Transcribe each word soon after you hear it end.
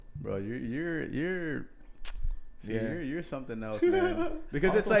Bro, you're see, Yeah. you're something else, man. Because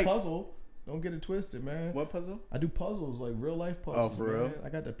Also it's like puzzle. Don't get it twisted, man. what puzzle? I do puzzles, like real life puzzles. Oh, for man. real? I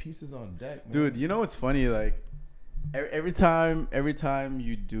got the pieces on deck, man. Dude, you know what's funny? Like every time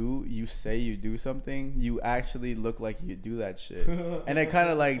you say you do something, you actually look like you do that shit, and it kind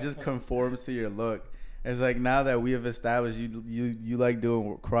of like just conforms to your look. It's like now that we have established you like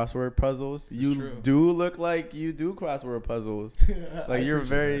doing crossword puzzles, you true. do look like you do crossword puzzles. Like you're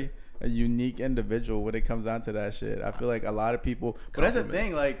very a unique individual when it comes down to that shit. I feel like a lot of people, but that's the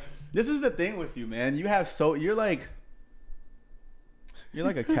thing. Like this is the thing with you, man. You have you're like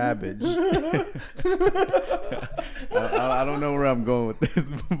a cabbage. I don't know where I'm going with this,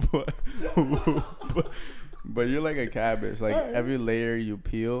 but you're like a cabbage. Like every layer you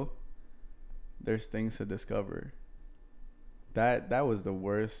peel, there's things to discover. That was the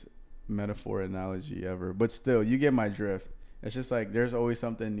worst metaphor analogy ever. But still, you get my drift. It's just like there's always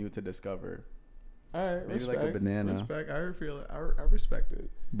something new to discover. All right, Maybe respect, like a banana. Respect. I feel it. I respect it.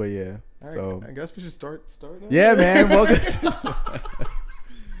 But yeah, All so right, I guess we should start now. yeah, man.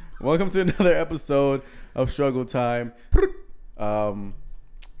 Welcome to another episode of Struggle Time.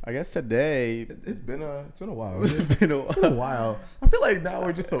 I guess today It's been a while. it's been a It's been a while. I feel like now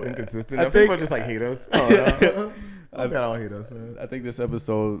we're just so inconsistent. People just like hate us. I don't hate us, man. I think this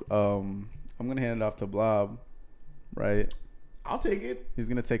episode, I'm gonna hand it off to Blob, right? I'll take it. He's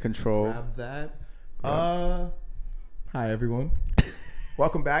gonna take control. Grab that. Hi everyone.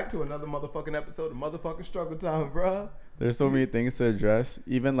 Welcome back to another motherfucking episode of motherfucking Struggle Time, bruh. There's so many things to address.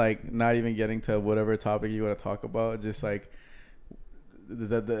 Even like not even getting to whatever topic you want to talk about. Just like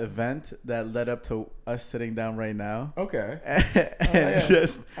the event that led up to us sitting down right now. Okay. And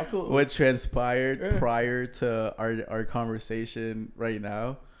just absolutely what transpired prior to our conversation right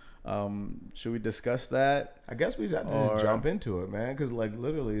now. Should we discuss that? I guess we have to just jump into it, man, because like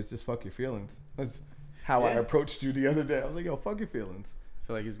literally it's just fuck your feelings. That's how I approached you the other day. I was like, yo, fuck your feelings. I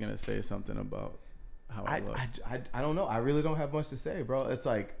feel like he's gonna say something about how I look. I don't know. I really don't have much to say, bro. It's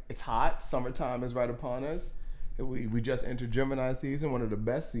like it's hot. Summertime is right upon us. We just entered Gemini season, one of the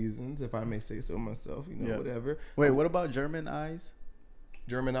best seasons, if I may say so myself. You know, whatever. Wait, what about German eyes?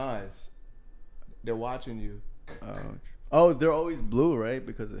 German eyes. They're watching you. Oh, they're always blue, right?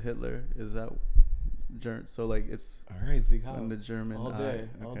 Because of Hitler. Is that so? Like it's all right. Zeke, in the German all eye. day,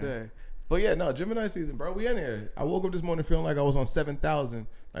 Okay. all day. But yeah, no, Gemini season, bro. We in here. I woke up this morning feeling like I was on 7,000,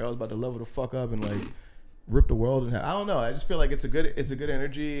 like I was about to level the fuck up and like rip the world in half. I don't know. I just feel like it's a good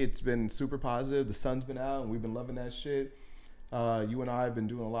energy. It's been super positive. The sun's been out and we've been loving that shit. You and I have been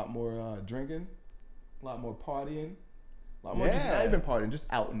doing a lot more drinking, a lot more partying, a lot more just not even partying, just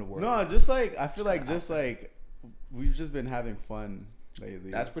out in the world. No, just like I feel like just like we've just been having fun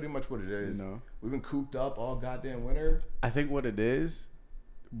lately. That's pretty much what it is. You know? We've been cooped up all goddamn winter. I think what it is,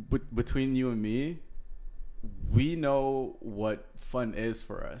 between you and me, we know what fun is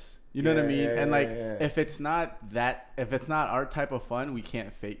for us. You know what I mean? And like, if it's not our type of fun, we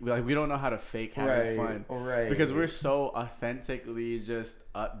can't fake. Like, we don't know how to fake having fun, right? Because we're so authentically just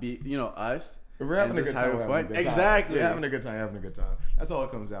upbeat. You know, us. We're having a good time. Exactly. We're having a good time. That's all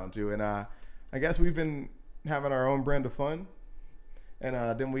it comes down to. And I guess we've been having our own brand of fun,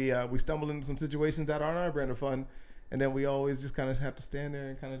 and then we stumble into some situations that aren't our brand of fun. And then we always just kind of have to stand there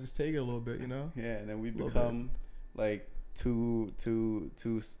and kind of just take it a little bit, you know? Yeah, and then we become like two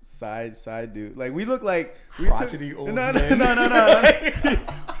side dude. Like we look like crotchety old men. No.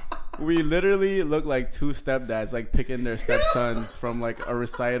 We literally look like two stepdads, like picking their stepsons from like a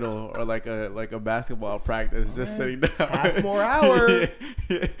recital or like a basketball practice, just sitting down. Half more hour.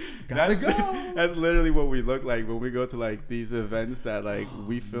 Gotta go. That's literally what we look like when we go to like these events that like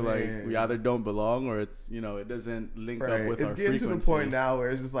we feel like we either don't belong or it's, you know, it doesn't link up with our frequency. It's getting to the point now where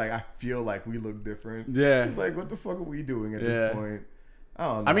it's just like I feel like we look different. Yeah. It's like what the fuck are we doing at this point? I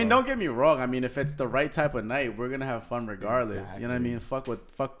don't know. I mean, don't get me wrong. I mean, if it's the right type of night, we're gonna have fun regardless. Exactly. You know what I mean?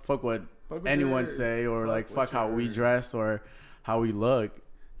 Fuck what anyone say, or like fuck how we dress or how we look.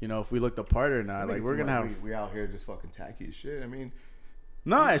 You know, if we look the part or not, like we're gonna have. We out here just fucking tacky as shit. I mean,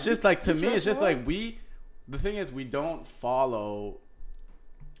 no, it's just like to me, it's just like we. The thing is, we don't follow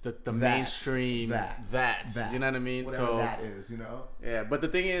the mainstream. That you know what I mean? Whatever so that is, you know. Yeah, but the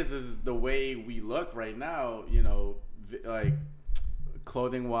thing is the way we look right now. You know, like.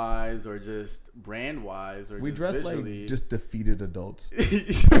 Clothing wise or just brand wise or we just dress visually. Like just defeated adults. but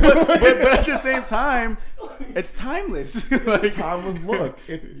at the same time it's timeless. Like, timeless look.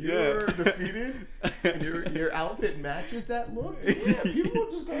 If you're defeated and your outfit matches that look, yeah, people are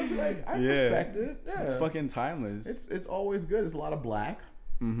just gonna be like, I respect it. Yeah. It's fucking timeless. It's always good. It's a lot of black,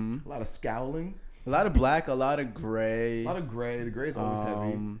 a lot of scowling, a lot of black, a lot of gray. The gray's always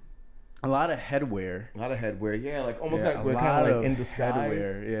heavy. A lot of headwear. A lot of headwear. Yeah, like almost Yeah, like a we're kind lot of like of in disguise.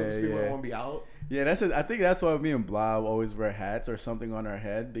 headwear. Yeah, so people yeah. don't want to be out. Yeah, I think that's why me and Blob always wear hats or something on our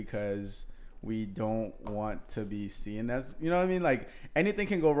head, because we don't want to be seen as, you know what I mean? Like anything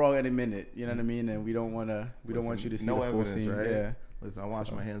can go wrong any minute, you know what I mean? And we don't want you to see no the full evidence, scene. right? Yeah. Listen, I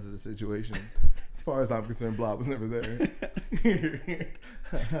wash my hands of the situation. As far as I'm concerned, Blob was never there.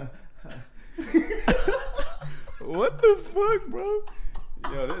 What the fuck, bro?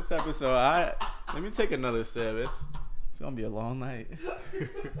 Yo, this episode, let me take another sip. It's gonna be a long night.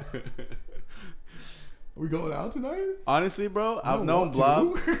 We going out tonight? Honestly, bro, I've don't known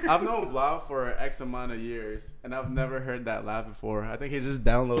want to. Blob. I've known Blob for X amount of years, and I've never heard that laugh before. I think he just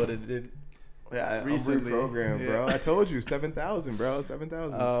downloaded it. Yeah, Recently. I'm reprogrammed, bro. Yeah. I told you, 7,000, bro.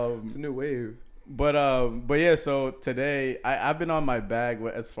 7,000. It's a new wave. But yeah. So today, I've been on my bag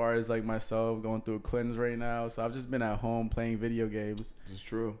as far as like myself going through a cleanse right now. So I've just been at home playing video games. This is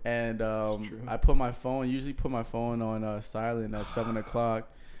true. And true. I usually put my phone on silent at 7:00,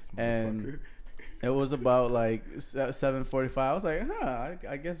 and it was about like 7:45. I was like,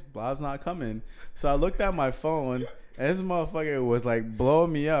 I guess Blob's not coming. So I looked at my phone, and this motherfucker was like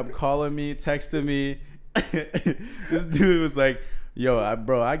blowing me up, calling me, texting me. This dude was like, yo,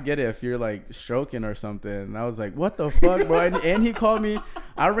 I get it if you're like stroking or something. And I was like, what the fuck, bro? And he called me.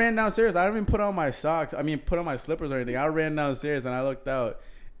 I ran downstairs. I didn't even put on my socks. Put on my slippers or anything. I ran downstairs and I looked out.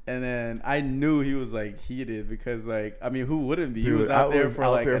 And then I knew he was like heated because who wouldn't be? He was out there for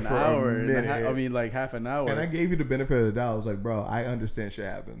like an hour. Like half an hour. And I gave you the benefit of the doubt. I was like, bro, I understand shit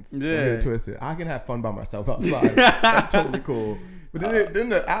happens. Yeah. Don't get it twisted. I can have fun by myself outside. That's totally cool. But then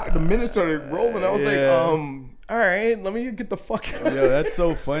the minutes started rolling. I was like, all right, let me get the fuck out. Yo, that's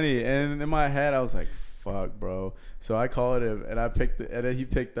so funny. And in my head, I was like, fuck, bro. So I called him and and then he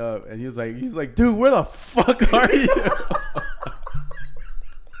picked up and he's like, dude, where the fuck are you?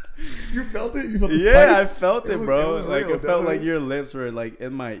 You felt it? You felt the spice? spice? I felt it, bro. It felt like you. your lips were like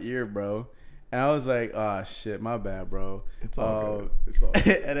in my ear, bro. And I was like, oh shit, my bad, bro. It's all good. It's all good.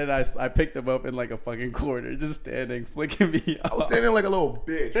 And then I picked him up in like a fucking corner, just standing, flicking me off. I was standing like a little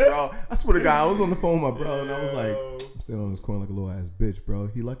bitch, bro. I swear to God, I was on the phone with my bro, and I was like, I'm standing on this corner like a little ass bitch, bro.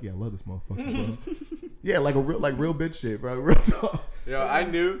 He lucky I love this motherfucker, bro. Yeah, like real bitch shit, bro. Real talk. Yo, I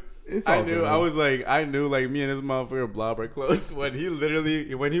knew. I knew. Good, I knew. Like me and this motherfucker Blob are close.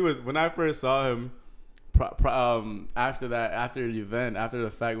 When I first saw him, after the event, after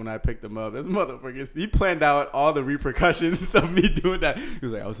the fact, when I picked him up, this motherfucker, he planned out all the repercussions of me doing that. He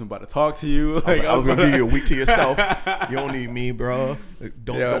was like, I wasn't about to talk to you. I was gonna give you a week to yourself. You don't need me, bro.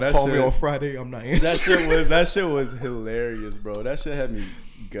 Don't call me on Friday. I'm not answering. That shit was hilarious, bro. That shit had me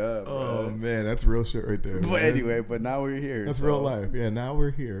gut, bro. Oh man, that's real shit right there. But anyway, now we're here. That's real life. Yeah, now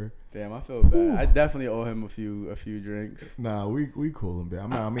we're here. Damn, I feel bad. I definitely owe him a few drinks. Nah, we cool him,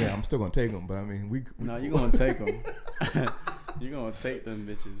 man. I'm still gonna take them, but we no, you gonna take them. You gonna take them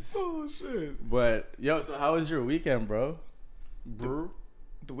bitches. Oh shit. But yo, so how was your weekend, bro? The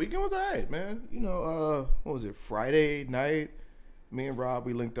weekend was alright, man. You know, what was it? Friday night, me and Rob,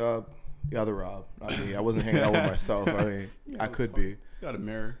 we linked up. The other Rob, not me. I wasn't hanging out with myself. I could be. Got a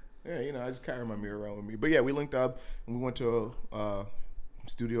mirror. Yeah, I just carry my mirror around with me. But yeah, we linked up and we went to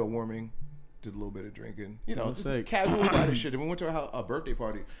studio warming, did a little bit of drinking, just casual kind shit. And we went to a birthday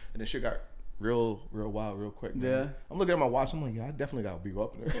party, and the shit got real wild, real quick. Man. Yeah, I'm looking at my watch. I'm like, yeah, I definitely gotta be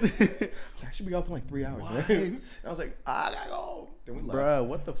up there. I should be up for like 3 hours. Man. I was like, I gotta go. Then we left. Bruh,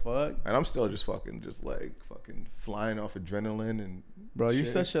 what the fuck? And I'm still just fucking flying off adrenaline and. Bro, you're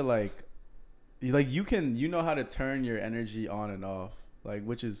such a you know how to turn your energy on and off.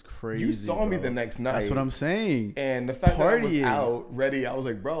 Which is crazy. You saw me the next night. That's what I'm saying. And the fact that I was out ready, I was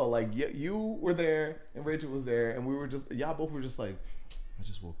like, bro, you were there and Rachel was there, and we were y'all both were just like, I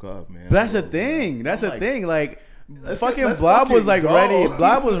just woke up, man. But that's the thing. That's the thing. Fucking Blob was ready.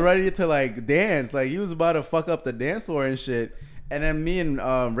 Blob was ready to dance. He was about to fuck up the dance floor and shit. And then me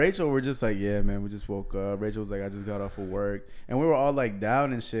and Rachel were just like, yeah, man, we just woke up. Rachel was like, I just got off of work. And we were all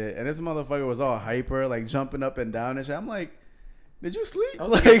down and shit. And this motherfucker was all hyper, jumping up and down and shit. I'm like, did you sleep? I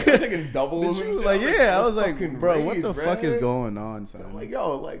was taking doubles. I was like, bro, what the fuck is going on, son? I'm like,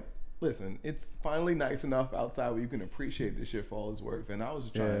 yo, listen, it's finally nice enough outside where you can appreciate this shit for all it's worth. And I was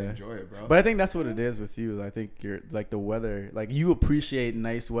just trying to enjoy it, bro. But I think that's what it is with you. I think you're the weather, you appreciate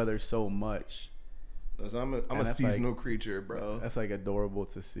nice weather so much. I'm a seasonal creature, bro. That's adorable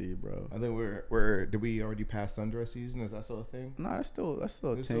to see, bro. I think did we already pass sundress season? Is that still a thing? No, that's still a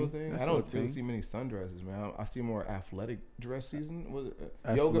thing. I don't really see many sundresses, man. I see more athletic dress season. Was it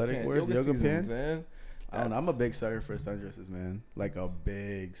yoga pants? Man. I don't know. I'm a big sucker for sundresses, man. A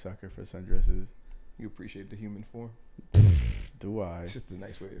big sucker for sundresses. You appreciate the human form? Do I? It's just a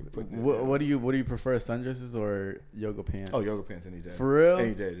nice way of putting it. What do you prefer, sundresses or yoga pants? Oh, yoga pants any day. For real?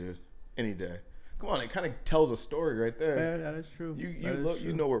 Any day, dude. Any day. Come on, it kind of tells a story right there. Yeah, that is true.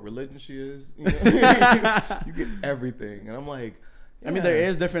 You know what religion she is. You know? You get everything, and I'm like, yeah. I mean, there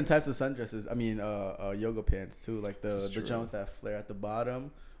is different types of sundresses. I mean, yoga pants too, like the jumps that flare at the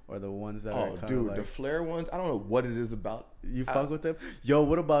bottom, or the ones that are kind of dude, like the flare ones. I don't know what it is about. You fuck with them? Yo,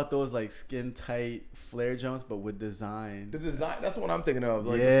 what about those like skin tight flare jumps but with design? The design. That's what I'm thinking of.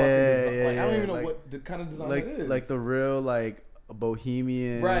 Like, yeah, the fucking design. yeah, Like, I don't even know like, what the kind of design like, it is. Like the real like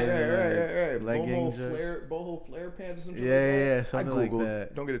bohemian. Right. Leggings. Boho flare pants or something. Yeah, something like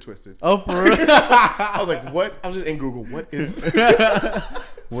that. Don't get it twisted. Oh, for real? I was like, what? I was just in Google. What is?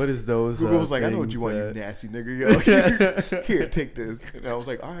 What is those? Google was like, I know what you want, you nasty nigga. Yo, here, take this. And I was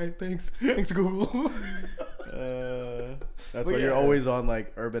like, all right, thanks, Google. That's why you're always on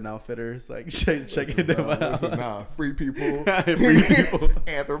like Urban Outfitters, like checking them out. Nah, free people. Free people.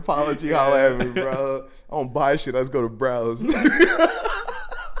 Anthropology, holla at me, bro. I don't buy shit. I just go to browse.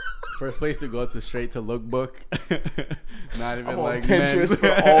 First place to go to straight to Lookbook. Not even I'm on like Pinterest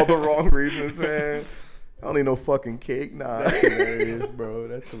men. for all the wrong reasons, man. I don't need no fucking cake, nah. That's hilarious, bro.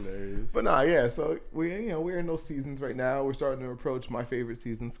 That's hilarious. But nah, yeah. So we're in those seasons right now. We're starting to approach my favorite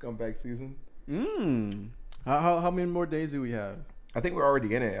season, scumbag season. How many more days do we have? I think we're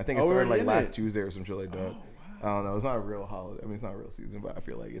already in it. I think it started like last Tuesday or some shit like that. Oh, wow. I don't know. It's not a real holiday. I mean, it's not a real season, but I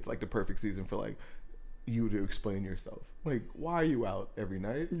feel like it's like the perfect season for like you to explain yourself. Like, why are you out every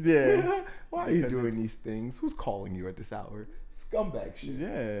night? Yeah. Why are you doing these things? Who's calling you at this hour? Scumbag shit. Yeah,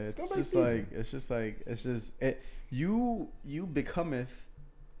 it's Scumbag just season. it's just you becometh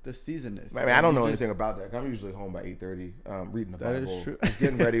the seasoneth. I mean, I don't know anything about that. I'm usually home by 8:30, reading the Bible. That is true. Just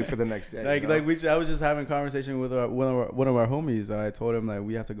getting ready for the next day. I was just having a conversation with one of our homies. I told him like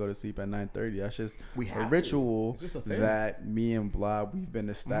we have to go to sleep at 9:30. That's just a ritual that me and Blob we've been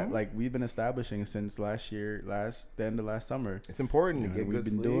establishing since the end of last summer. It's important to get good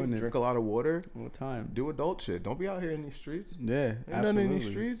sleep. Doing it drink a lot of water all the time. Do adult shit. Don't be out here in these streets. Yeah, Ain't nothing in these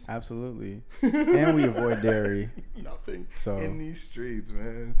streets. Absolutely. And we avoid dairy. Nothing So in these streets,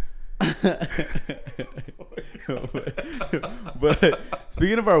 man. But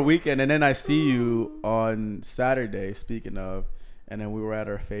speaking of our weekend, and then I see you on Saturday. Speaking of, and then we were at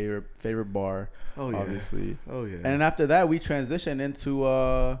our favorite bar. Oh yeah, obviously. Oh yeah. And then after that, we transitioned into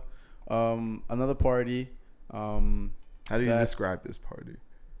another party. How do you describe this party?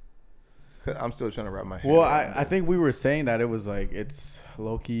 I'm still trying to wrap my head. Well, I think we were saying that it was like it's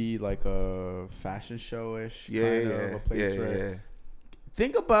low key like a fashion show-ish kind of a place where.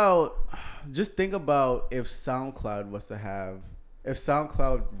 Think about if SoundCloud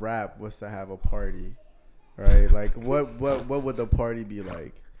rap was to have a party, right? Like what would the party be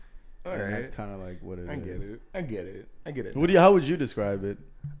like? All right. That's kind of like what it is. I get it. How would you describe it?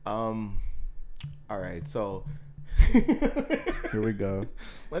 All right, so here we go.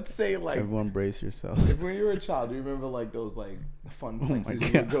 Let's say like everyone brace yourself. When you were a child, do you remember like those like fun places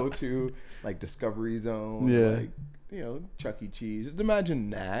you would go to, like Discovery Zone? Yeah. Like, Chuck E. Cheese. Just imagine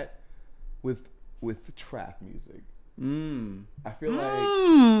that with trap music. I feel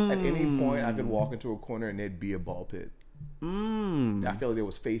like at any point I could walk into a corner and there'd be a ball pit. I feel like there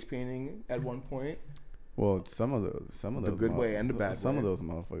was face painting at one point. Well, some of those the good way and the bad way. Some of those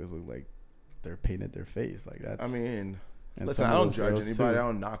motherfuckers look like they're painted their face. Like that's. I mean, listen, I don't judge anybody. I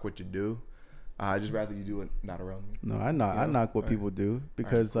don't knock what you do. I just rather you do it not around me. No, I knock what people do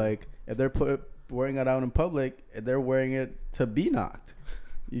because like if they're wearing it out in public, they're wearing it to be knocked.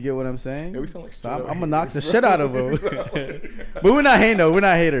 You get what I'm saying? Yeah, we sound like so I'm gonna knock the shit out of them. But we're not hating though. We're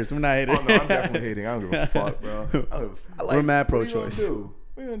not haters. Oh no, I'm definitely hating. I don't give a fuck, bro. We're mad pro-choice. What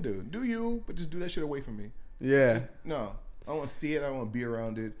are you gonna do? Do you? But just do that shit away from me. Yeah. No, I don't want to see it. I don't want to be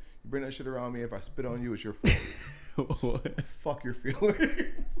around it. You bring that shit around me. If I spit on you, it's your fault. Fuck your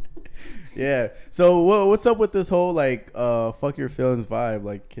feelings. Yeah. So what's up with this whole like fuck your feelings vibe?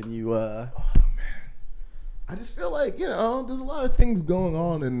 Like, can you? Oh man, I just feel like there's a lot of things going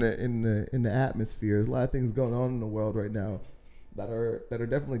on in the atmosphere. There's a lot of things going on in the world right now that are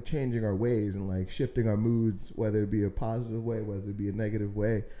definitely changing our ways and like shifting our moods, whether it be a positive way, whether it be a negative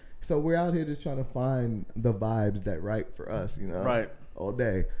way. So we're out here just trying to find the vibes that right for us, right, all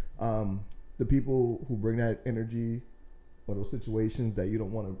day. The people who bring that energy or those situations that you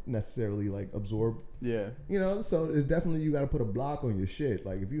don't want to necessarily like absorb. Yeah. So it's definitely, you got to put a block on your shit.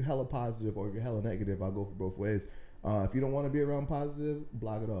 Like if you hella positive or if you're hella negative, I'll go for both ways. If you don't want to be around positive,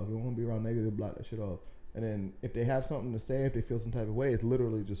 block it off. If you don't want to be around negative, block that shit off. And then if they have something to say, if they feel some type of way, it's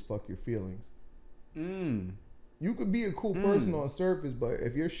literally just fuck your feelings. You could be a cool person on surface, but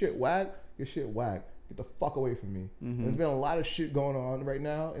if your shit whack, your shit whack. get the fuck away from me. Mm-hmm. There's been a lot of shit going on right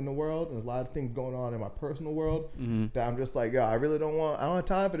now in the world, and there's a lot of things going on in my personal world that I'm just like, yo, I don't have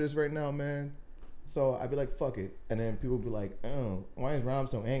time for this right now, man. So I'd be like, fuck it. And then people would be like, oh, why is Rom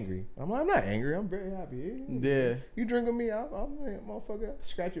so angry? I'm like, I'm not angry. I'm very happy. Yeah. You drink with me, I'm motherfucker,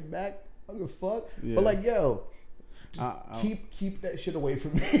 scratch your back. I don't give a fuck. Yeah. But like, yo, keep that shit away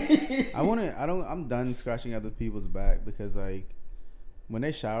from me. I'm done scratching other people's back because like when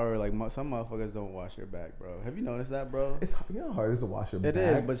they shower, like some motherfuckers don't wash their back, bro. Have you noticed that, bro? It's hard to wash your back. It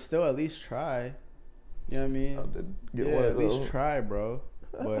is, but still at least try. You know what I mean? At least try, bro.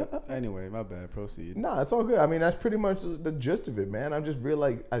 But anyway, my bad. Proceed. Nah, it's all good. I mean, that's pretty much the gist of it, man. I just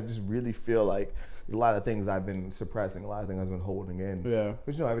really feel like there's a lot of things I've been suppressing, a lot of things I've been holding in. Yeah.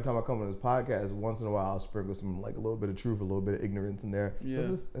 But you know, every time I come on this podcast, once in a while I'll sprinkle some like a little bit of truth, a little bit of ignorance in there. Yeah.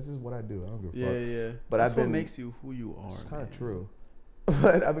 This is what I do. I don't give a fuck. Yeah. But that's what makes you who you are. It's kind of true.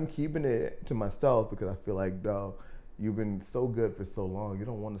 But I've been keeping it to myself because I feel like, dog, you've been so good for so long. You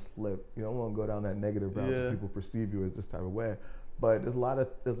don't want to slip. You don't want to go down that negative route so people perceive you as this type of way. But there's a lot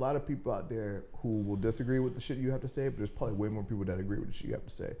of people out there who will disagree with the shit you have to say, but there's probably way more people that agree with the shit you have to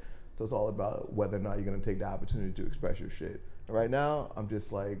say. So it's all about whether or not you're gonna take the opportunity to express your shit. And right now, I'm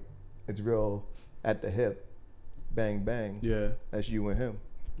just like, it's real at the hip, bang bang. Yeah, that's you and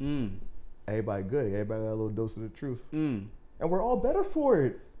him. Everybody good. Everybody got a little dose of the truth, and we're all better for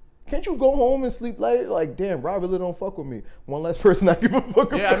it. Can't you go home and sleep late? Like, damn, Rob really don't fuck with me. One less person I give a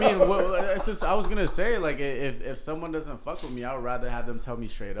fuck about. Yeah, I mean, it's just, I was gonna say, like, if someone doesn't fuck with me, I would rather have them tell me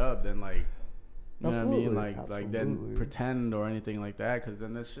straight up than like, you know what I mean, like then pretend or anything like that. Because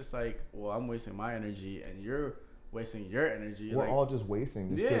then it's just like, well, I'm wasting my energy and you're wasting your energy. We're like, all just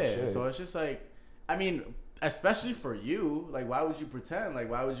wasting. This yeah, shit. So it's just like, I mean, especially for you, like, why would you pretend? Like,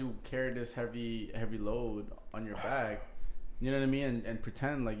 why would you carry this heavy load on your back? You know what I mean? And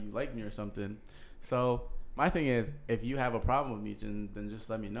pretend like you like me or something. So my thing is, if you have a problem with me, then just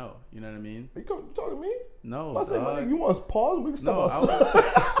let me know. You know what I mean? Are you talking to me? No. I say, you want to pause? We can stop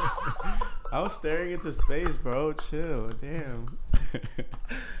I was staring into space, bro. Chill. Damn.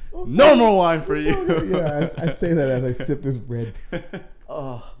 No more wine for you. Yeah, I say that as I sip this red.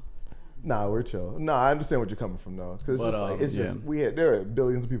 Nah, we're chill. Nah, I understand what you're coming from, though. Because it's just there are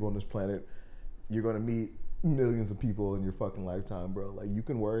billions of people on this planet. You're going to meet millions of people in your fucking lifetime, bro. Like, you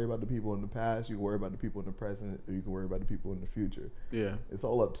can worry about the people in the past, you can worry about the people in the present, or you can worry about the people in the future. Yeah, it's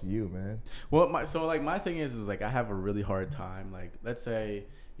all up to you, man. Well, my thing is like, I have a really hard time. Like, let's say,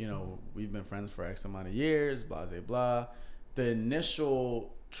 you know, we've been friends for X amount of years, blah blah blah. The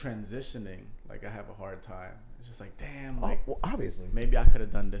initial transitioning, like, I have a hard time. It's just like, damn, like, well, obviously maybe I could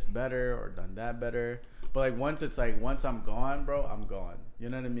have done this better or done that better. But like, once I'm gone, bro, I'm gone. You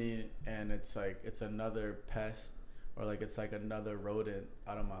know what I mean? And it's like, it's another pest, or like, it's like another rodent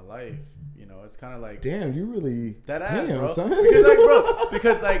out of my life. You know, it's kind of like, damn, you really that ass, bro. Son.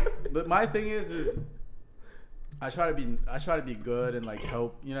 Because like, my thing is I try to be good and like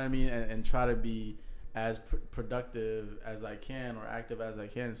help. You know what I mean? And try to be as productive as I can or active as I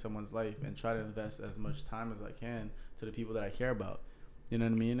can in someone's life, and try to invest as much time as I can to the people that I care about. You know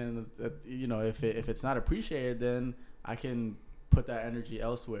what I mean? And you know, if it's not appreciated, then I can put that energy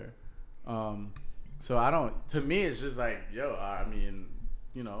elsewhere. So I don't. To me, it's just like, yo, I mean,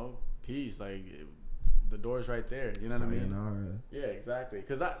 you know, peace. Like, the door's right there. You know what I mean? Yeah, exactly.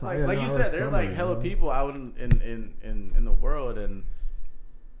 Because like you said, there are like hella people out in the world, and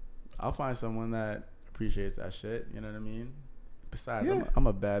I'll find someone that appreciates that shit. You know what I mean? Besides, I'm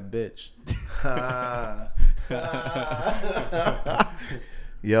a bad bitch.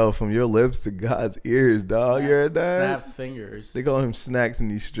 Yo, from your lips to God's ears, dog. You heard that? Snaps fingers. They call him snacks in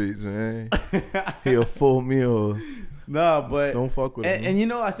these streets, man. He a full meal. No, but don't fuck with him. And you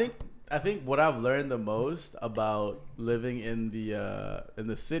know, I think what I've learned the most about living in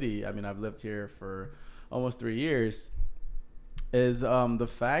the city. I mean, I've lived here for almost 3 years. Is the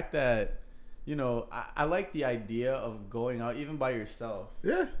fact that, you know, I like the idea of going out even by yourself.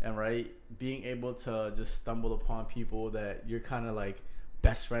 Yeah. And being able to just stumble upon people that you're kind of like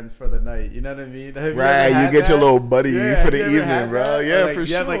best friends for the night. You know what I mean? You get your little buddy for the evening, bro. Yeah, like, for sure.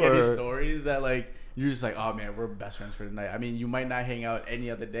 You have like any stories that like you're just like, oh man, we're best friends for the night. I mean, you might not hang out any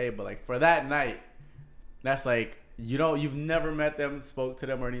other day, but like for that night, that's like, you've never met them, spoke to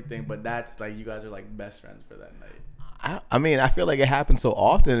them or anything, but that's like, you guys are like best friends for that night. I mean, I feel like it happens so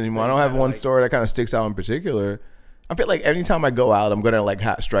often anymore. I don't have one story that kind of sticks out in particular. I feel like anytime I go out, I'm gonna like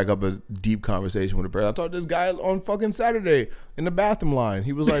strike up a deep conversation with a person. I talked to this guy on fucking Saturday in the bathroom line.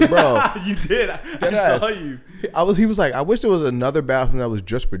 He was like, "Bro, You did. I saw you. He was like, I wish there was another bathroom that was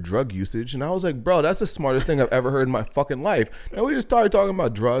just for drug usage. And I was like, bro, that's the smartest thing I've ever heard in my fucking life. And we just started talking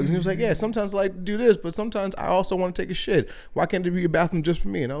about drugs. And he was like, yeah, sometimes I like to do this, but sometimes I also want to take a shit. Why can't there be a bathroom just for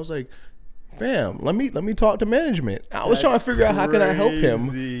me? And I was like, fam, let me talk to management. I was trying to figure out how can I help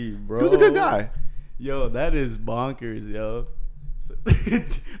him. Bro. He was a good guy. Yo, that is bonkers, yo.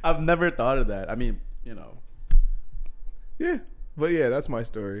 I've never thought of that. I mean, you know. Yeah. But yeah, that's my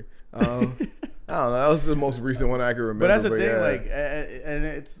story. I don't know. That was the most recent one I can remember. But that's the thing, yeah. like, and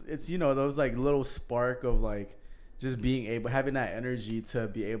it's you know, those like little spark of like just being able, having that energy to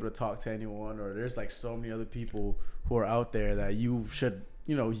be able to talk to anyone, or there's like so many other people who are out there that you should,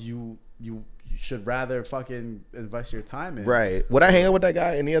 you know, you should rather fucking invest your time in. Right. Would I hang out with that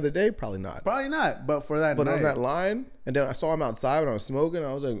guy any other day? Probably not. Probably not. But for that But night, on that line, and then I saw him outside when I was smoking.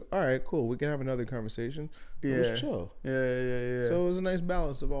 I was like, all right, cool. We can have another conversation. yeah, It was chill. Yeah. So it was a nice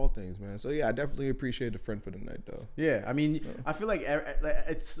balance of all things, man. So yeah, I definitely appreciate the friend for the night, though. Yeah, I mean, I feel like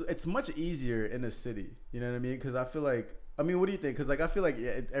it's much easier in the city. You know what I mean? Because I feel like, I mean, what do you think? Because like I feel like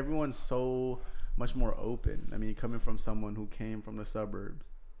everyone's so much more open. I mean, coming from someone who came from the suburbs.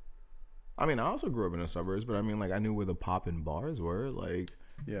 I mean, I also grew up in the suburbs, but I mean, like I knew where the poppin' bars were. Like,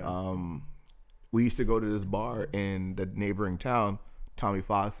 Yeah. We used to go to this bar in the neighboring town, Tommy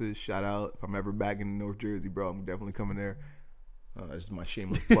Foss's. Shout out if I'm ever back in North Jersey, bro. I'm definitely coming there. This is my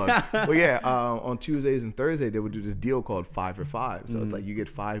shameless plug. But yeah, on Tuesdays and Thursdays they would do this deal called 5 for 5. So it's like you get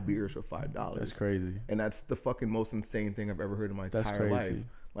 5 beers for $5. That's crazy. And that's the fucking most insane thing I've ever heard in my That's entire life. crazy.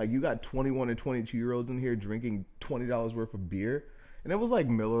 Like you got 21 and 22-year-olds in here drinking $20 worth of beer. And it was like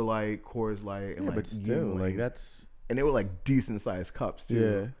Miller Lite, Coors Light, and Yeah, like but still, Yuengling. like that's And they were like decent sized cups too.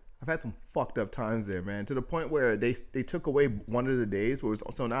 Yeah. I've had some fucked up times there, man. To the point where they took away one of the days. Where it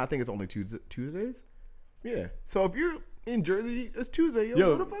was, so now I think it's only Tuesdays. Yeah. So if you're in Jersey, it's Tuesday.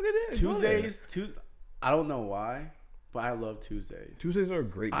 Yo, what the fuck it is? Tuesdays. I don't know why, but I love Tuesdays. Tuesdays are a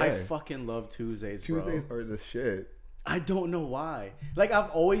great day. I fucking love Tuesdays, bro. Tuesdays are the shit. I don't know why. Like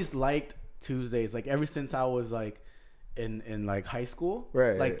I've always liked Tuesdays. Like ever since I was like in like high school.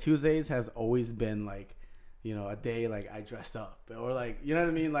 Right. Like Tuesdays has always been like, you know, a day like I dress up, or like, you know what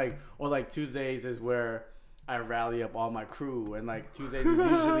I mean? Like, or like Tuesdays is where I rally up all my crew, and like Tuesdays is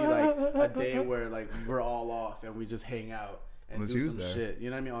usually like a day where like we're all off and we just hang out and do some shit. You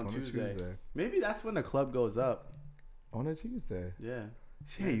know what I mean? On Tuesday. Maybe that's when the club goes up. On a Tuesday. Yeah.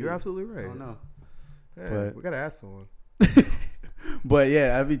 Shit, you're absolutely right. I don't know. Yeah, But- we gotta ask someone. But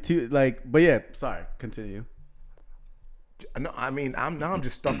yeah, I'd be but yeah, sorry, continue. No, I mean, I'm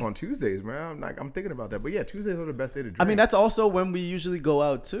just stuck on Tuesdays, man. I'm thinking about that. But yeah, Tuesdays are the best day to drink. I mean, that's also when we usually go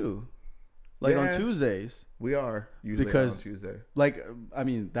out too. Like on Yeah. Tuesdays. we are usually Because- on Tuesday. Like, I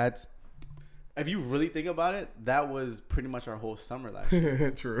mean, that's, if you really think about it, that was pretty much our whole summer last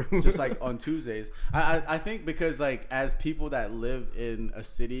year. True. Just like on Tuesdays. I think because like as people that live in a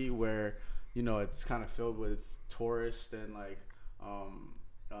city where, you know, it's kind of filled with tourists and like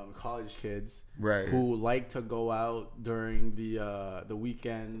college kids, Right. who like to go out during the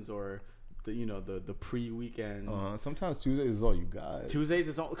weekends, or the pre-weekends. Sometimes Tuesdays is all you got. Tuesdays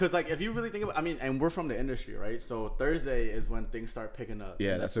is because like if you really think about, I mean, and we're from the industry, right? So Thursday is when things start picking up.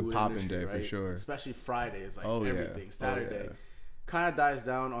 Yeah, in the that's a food poppin' industry, day for right? sure. Especially Friday is like Oh, yeah. everything. Oh, Saturday yeah. kind of dies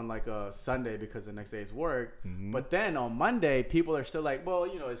down on like a Sunday because the next day is work. Mm-hmm. But then on Monday, people are still like, well,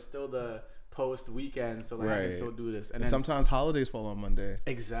 you know, it's still the post weekend, so like I can Right. still do this. And then sometimes holidays fall on Monday.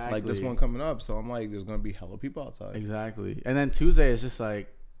 exactly Like this one coming up, so I'm like, there's gonna be hella people outside. Exactly. And then Tuesday is just like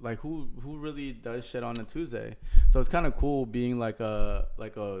who really does shit on a Tuesday? So it's kind of cool being like a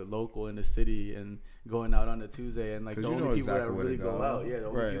local in the city and going out on a Tuesday, and like the 'Cause you only know people exactly that where to really go go. out, the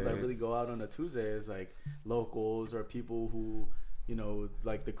only people that Right. really go out on a Tuesday is like locals or people who, you know,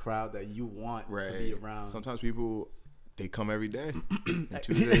 like the crowd that you want to be around. Sometimes people, they come every day. And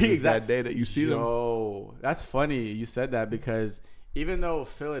Tuesdays is that day that you see them. Yo, that's funny you said that, because even though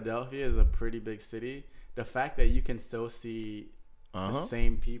Philadelphia is a pretty big city, the fact that you can still see the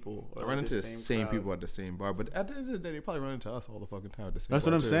same people. I or run into the same same crowd. people at the same bar, but at the end of the day, they probably run into us all the fucking time at the same That's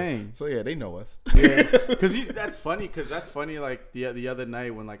bar what I'm too. saying. So yeah, they know us. Yeah, because that's funny. Like the other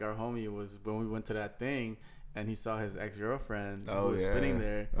night when like our homie was, when we went to that thing and he saw his ex-girlfriend who was spinning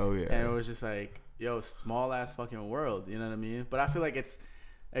there. Oh yeah. And it was just like, yo, small ass fucking world. You know what I mean? But I feel like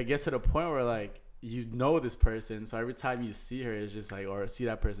it gets to the point where like you know this person, so every time you see her, it's just like, or see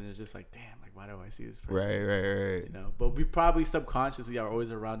that person, it's just like, damn, like why do I see this person? Right. You know, but we probably subconsciously are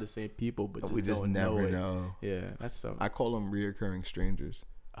always around the same people, but We just don't never it. know. Yeah, that's something. I call them reoccurring strangers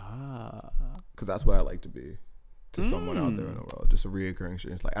Ah, because that's what I like to be. to someone out there in the world. Just a reoccurring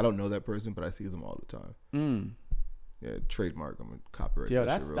shit. It's like I don't know that person, but I see them all the time. Yeah, trademark. I'm gonna copyright. Yo,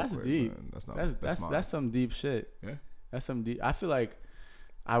 that shit that's quick, deep. Man. That's not. That's some deep shit. Yeah, that's some deep. I feel like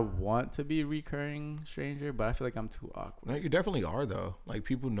I want to be a recurring stranger, but I feel like I'm too awkward. No, you definitely are though. Like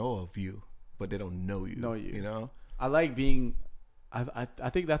people know of you, but they don't know you. You know. I like being. I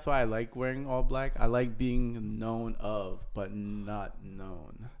think that's why I like wearing all black. I like being known of, but not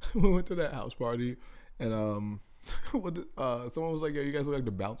known. We went to that house party, and someone was like, "Yo, you guys look like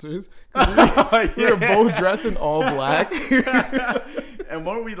the bouncers." We were both dressed in all black. And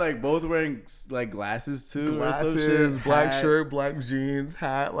weren't we like both wearing like glasses too? Glasses, black shirt, black jeans,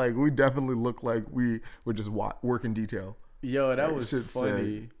 hat. Like we definitely looked like we were just working detail. Yo, that was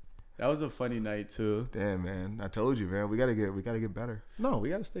funny. Sick. That was a funny night too. Damn, man! I told you, man. We gotta get better. No, we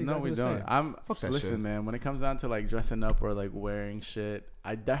gotta stay. No, we don't. Listen, man. When it comes down to like dressing up or like wearing shit,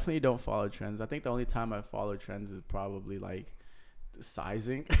 I definitely don't follow trends. I think the only time I follow trends is probably like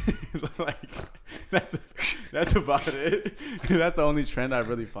sizing. Like that's about it. That's the only trend I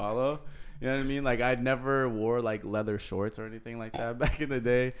really follow. You know what I mean? Like I never wore like leather shorts or anything like that back in the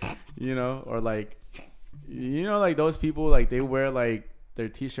day. You know, or like like those people like they wear like. Their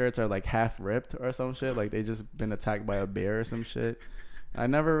t-shirts are like half ripped or some shit. Like they just been attacked by a bear or some shit. I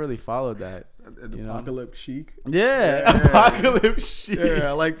never really followed that. Apocalypse chic. Yeah, apocalypse chic. Yeah,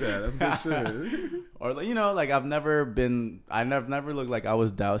 I like that. That's good shit. Or like I've never looked like I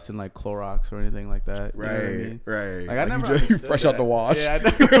was doused in like Clorox or anything like that. Right, you know what I mean? Right. Like I never you fresh out the wash. Yeah, I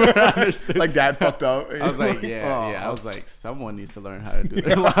never understood. Like dad fucked up. I was like, I was like, someone needs to learn how to do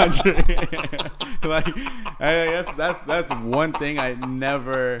their laundry. Like, I guess that's one thing I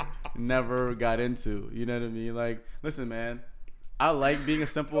never got into. You know what I mean? Like, listen, man. I like being a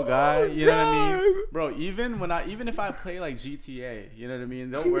simple guy, you know what I mean? Bro, even if I play like GTA, you know what I mean?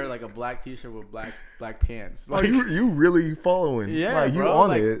 They'll wear like a black t-shirt with black pants. Like, you really following. Yeah, like, bro. You on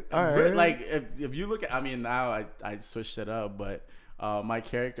like, it. All right. Like if you look at, I mean, now I switched it up, but my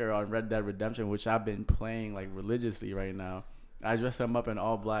character on Red Dead Redemption, which I've been playing like religiously right now, I dress him up in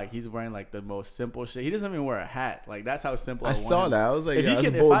all black. He's wearing like the most simple shit. He doesn't even wear a hat. Like that's how simple I saw him. that. I was like, that's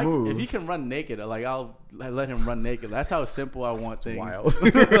a bold move. If he can run naked, like I'll let him run naked. That's how simple I want things. Wild.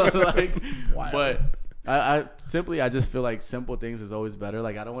 Like, wild. But I just feel like simple things is always better.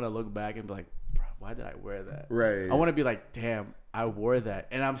 Like I don't want to look back and be like, bro, why did I wear that? Right. I want to be like, damn, I wore that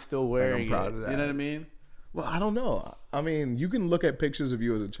and I'm still wearing I'm proud it. of that. You know what I mean? Well, I don't know. I mean, you can look at pictures of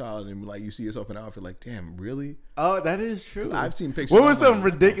you as a child and like you see yourself in an outfit like, damn, really? Oh, that is true. I've seen pictures. What was some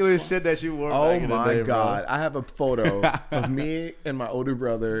ridiculous shit that you wore back in the day, my God. bro? I have a photo of me and my older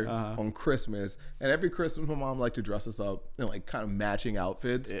brother on Christmas. And every Christmas, my mom liked to dress us up in like kind of matching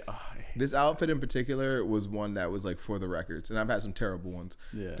outfits. This outfit in particular was one that was like for the records. And I've had some terrible ones.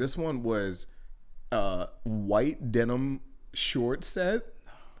 Yeah. This one was white denim short set.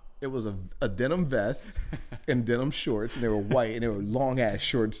 It was a denim vest and denim shorts, and they were white, and they were long ass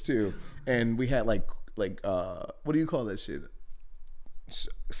shorts too. And we had like what do you call that shit?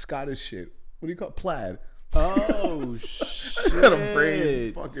 Scottish shit. What do you call it? Plaid? Oh shit! I got a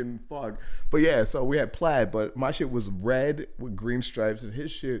brain fucking fuck. But yeah, so we had plaid, but my shit was red with green stripes, and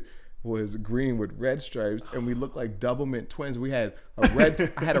his shit was green with red stripes, and we looked like double mint twins. We had I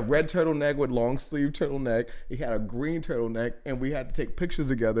had a red turtleneck with long sleeve turtleneck. He had a green turtleneck, and we had to take pictures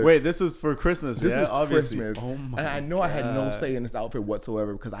together. Wait, this was for Christmas? This is obviously. Christmas. Oh my and I know God. I had no say in this outfit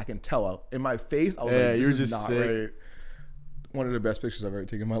whatsoever because I can tell in my face. I was like, you're "This is just not sick. right." One of the best pictures I've ever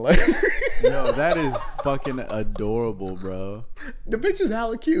taken in my life. Yo, that is fucking adorable, bro. The picture's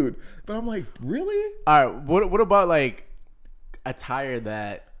hella cute, but I'm like, really? All right, what about like attire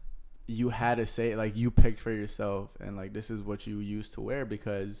that you had to say, like you picked for yourself, and like this is what you used to wear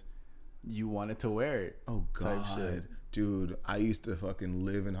because you wanted to wear it? Oh God, shit. Dude, I used to fucking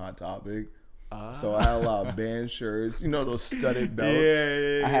live in Hot Topic. So I had a lot of band shirts, you know, those studded belts.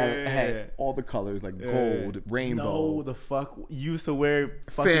 Yeah. I had all the colors, like gold, rainbow. No, the fuck you used to wear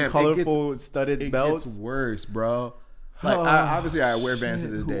fucking colorful studded belts. It gets worse, bro. Like obviously I wear Vans to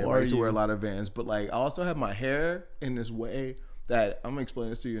this day. I used to wear a lot of Vans, but like I also have my hair in this way that I'm gonna explain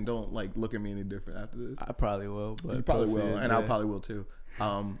this to you, and don't like look at me any different after this. I probably will, but you probably will, and I probably will too.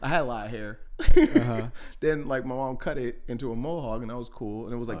 I had a lot of hair. Then like my mom cut it into a mohawk, and that was cool,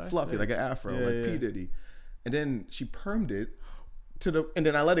 and it was like fluffy, like an afro, like P Diddy. And then she permed it and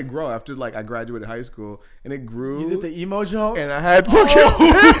then I let it grow after like I graduated high school, and it grew. You did the emo joke, and I had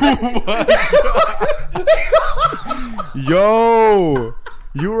Yo,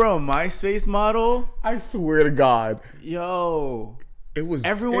 you were a MySpace model? I swear to God. Yo,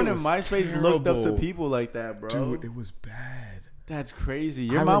 everyone in MySpace terrible. looked up to people like that, bro. Dude, it was bad. That's crazy.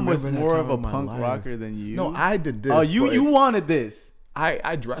 Your I mom was remember that more time of a in my punk life. rocker than you. No, I did this. Oh, you wanted this.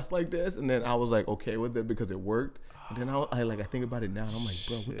 I dressed like this, and then I was like okay with it because it worked. And then I think about it now, and I'm like,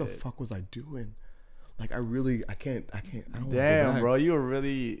 bro, what the fuck was I doing? Like, I can't. I don't wanna go Damn, back. bro, you were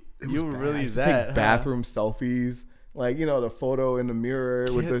really I used to that. take bathroom selfies. Like, you know, the photo in the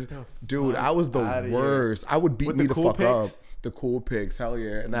mirror with Get the the dude. fuck I was the outta here. worst. I would beat With me the the cool fuck up. pics? The cool pics, hell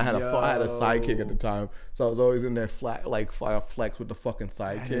yeah. And I had a sidekick at the time, so I was always in there flex with the fucking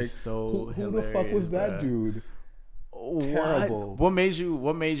sidekick. That is so who the fuck was hilarious, that bruh. dude? What? Terrible. What made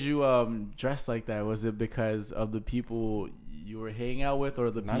you dress like that? Was it because of the people you were hanging out with, or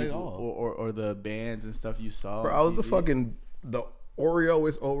the Not at people, all. or the bands and stuff you saw? Bro, on I was TV? the Oreo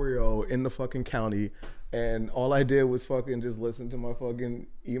is Oreo in the fucking county, and all I did was fucking just listen to my fucking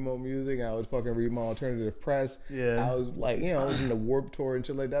emo music. I was fucking read my alternative press. Yeah. I was like, you know, I was in the Warped Tour and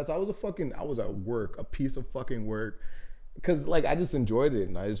shit like that. So I was at work, a piece of fucking work. Cause like I just enjoyed it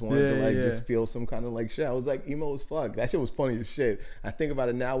and I just wanted to just feel some kind of like shit. I was like emo as fuck. That shit was funny as shit. I think about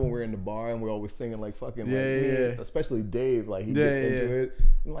it now when we're in the bar and we're always singing like fucking especially Dave, like he gets into it.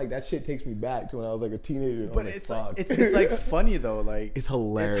 And like that shit takes me back to when I was like a teenager. And But I was it's like, like, fuck. it's like funny though. Like It's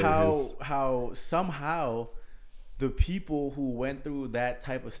hilarious. It's how somehow the people who went through that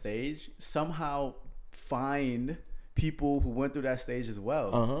type of stage somehow find people who went through that stage as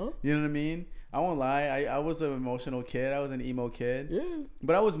well. You know what I mean? I won't lie. I was an emotional kid. I was an emo kid. Yeah.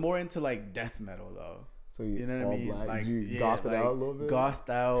 But I was more into like death metal though. So You know what I mean? black. Like, Did you goth it out a little bit? Gothed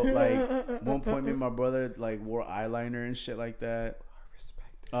out. Like one point, me and my brother like wore eyeliner and shit like that. Respect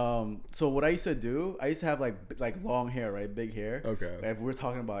it. So what I used to do, I used to have like long hair, right? Big hair. Okay. If we're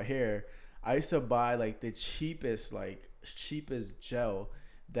talking about hair, I used to buy like the cheapest gel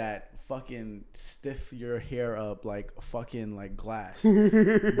that fucking stiff your hair up like fucking like glass.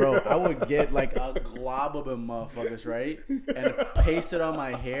 Bro, I would get like a glob of them motherfuckers, right? And paste it on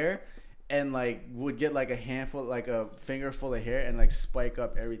my hair and like would get like a handful, like a finger full of hair and like spike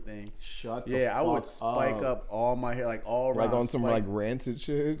up everything. Shut the Yeah, I would fuck spike up all my hair, like all around. Like on some spike. like rancid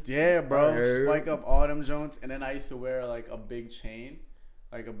shit. Yeah, bro. Okay. Spike up all them joints. And then I used to wear like a big chain.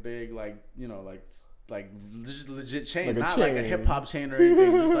 Like a big, like, you know, like legit chain. Like a Not chain. like a hip hop chain or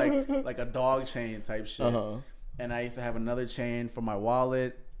anything. Just like a dog chain type shit. Uh-huh. And I used to have another chain for my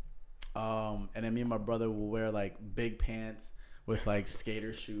wallet. And then me and my brother will wear like big pants with like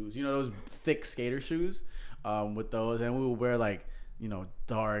skater shoes. You know those thick skater shoes? With those. And we would wear like, you know,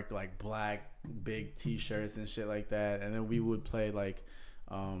 dark, like black, big t-shirts and shit like that. And then we would play like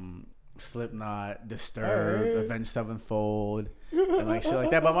Slipknot, Disturbed, Avenged Sevenfold, and like shit like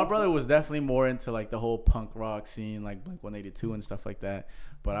that. But my brother was definitely more into like the whole punk rock scene, like Blink-182 and stuff like that.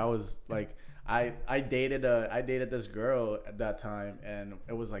 But I was like, I dated this girl at that time, and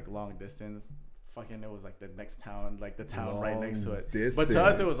it was like long distance. Fucking, it was like the next town, like the town right next to it. But to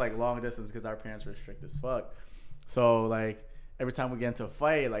us, it was like long distance because our parents were strict as fuck. So like, every time we get into a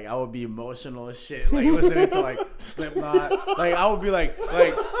fight, like I would be emotional as shit, like listening to like Slipknot. Like I would be like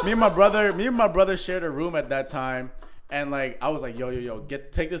me and my brother shared a room at that time, and like I was like, yo,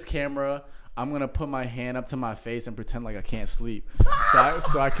 take this camera. I'm gonna put my hand up to my face and pretend like I can't sleep,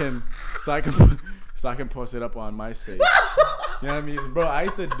 so I can post it up on MySpace. You know what I mean, bro? I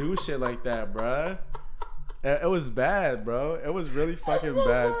used to do shit like that, bruh. It was bad, bro. It was really fucking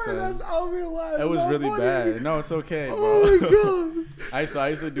bad, son. It was really bad. No, it's okay, bro. Oh my god. I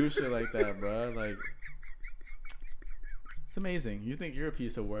used to do shit like that, bro. Like, it's amazing. You think you're a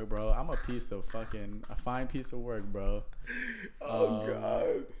piece of work, bro? I'm a fine piece of work, bro. Oh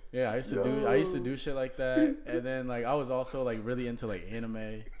god. Yeah, I used to do shit like that, and then like I was also like really into like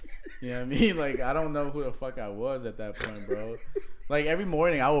anime. You know what I mean? Like I don't know who the fuck I was at that point, bro. Like every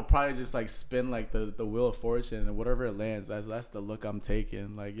morning I would probably just like spin like the Wheel of Fortune, and whatever it lands, that's the look I'm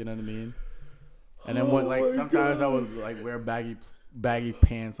taking. Like, you know what I mean? And then what, like sometimes I would like wear baggy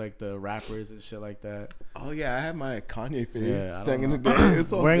pants like the rappers and shit like that. Oh yeah, I had my Kanye face Yeah, back in the day.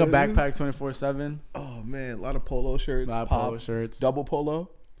 It's all Wearing a good. backpack 24/7. Oh man, a lot of polo shirts. A lot of pop, polo shirts. Double polo.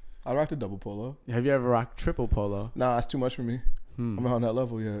 I rocked a double polo. Have you ever rocked triple polo? Nah, that's too much for me. I'm not on that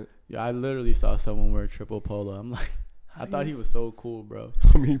level yet. Yeah, I literally saw someone wear triple polo. I'm like, I thought he was so cool, bro.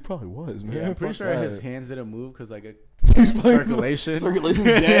 I mean, he probably was, man. Yeah, I'm pretty Fuck sure that. his hands didn't move because like He's playing circulation. Circulation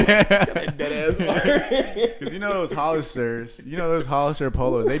dead. Got that dead ass. Because you know those Hollister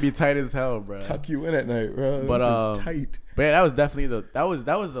polos, they be tight as hell, bro. Tuck you in at night, bro. But That shit's tight. But yeah, that was definitely that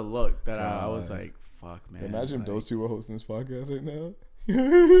was the look that I was like, fuck, man. Imagine like, if those two were hosting this podcast right now.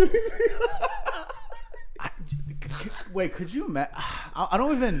 Wait, could you imagine? I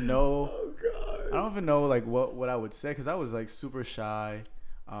don't even know. Oh god. I don't even know like what I would say because I was like super shy.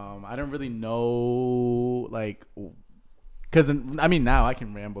 I didn't really know like Because I mean, now I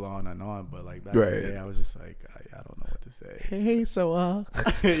can ramble on and on, but like back in the day, I was just like, I don't know what to say. Hey, so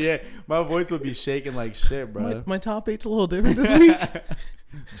Yeah, my voice would be shaking like shit, bro. my top 8's a little different this week.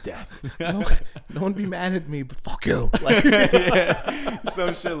 Death. No one be mad at me, but fuck you. Like, Yeah,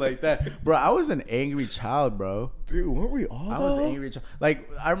 some shit like that, bro. I was an angry child, bro. dude, weren't we all? I was an angry child. Like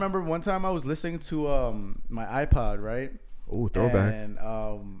I remember one time I was listening to my iPod, right? Oh, throwback. And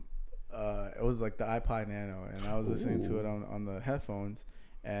it was like the iPod Nano, and I was listening to it on the headphones,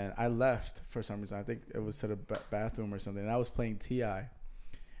 and I left for some reason. I think it was to the bathroom or something, and I was playing T.I.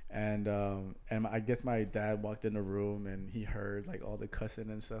 And I guess my dad walked in the room and he heard like all the cussing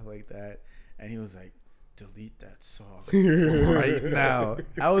and stuff like that, and he was like, delete that song right now.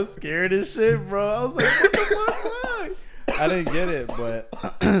 I was scared as shit, bro. I was like, what the fuck? I didn't get it, but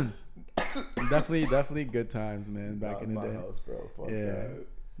definitely good times, man, back in the day. House, bro. Fuck Yeah, that.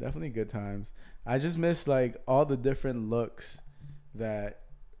 definitely good times. I just miss like all the different looks that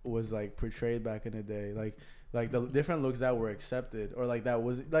was like portrayed back in the day, like the different looks that were accepted, or like that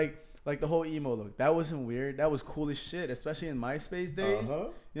was like the whole emo look. That wasn't weird. That was cool as shit, especially in MySpace days.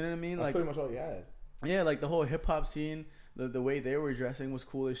 You know what I mean? That's Like pretty much all you had. yeah, like the whole hip hop scene, the way they were dressing was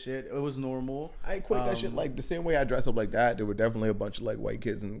cool as shit. It was normal. I equate that shit like the same way I dress up like that. There were definitely a bunch of like white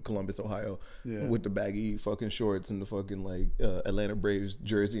kids in Columbus, Ohio, with the baggy fucking shorts and the fucking like Atlanta Braves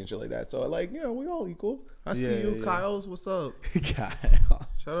jersey and shit like that. So like, you know, we all equal. I see you, Kyle's. What's up? Kyle.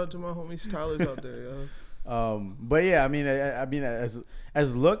 Shout out to my homies Tyler's out there, yo. But yeah, I mean,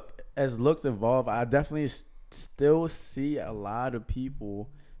 as looks evolve, I definitely still see a lot of people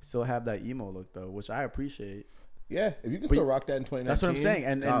still have that emo look though, which I appreciate. Yeah, if you can still rock that in 2019. That's what I'm saying,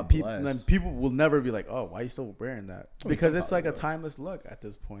 and people will never be like, "Oh, why are you still wearing that?" Because it's like a timeless look at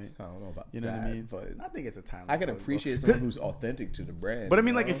this point. I don't know about you know that, what I mean. but I think it's a timeless. I can look, appreciate someone who's authentic to the brand. But I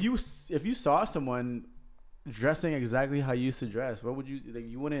mean, like if you saw someone dressing exactly how you used to dress, what would you like?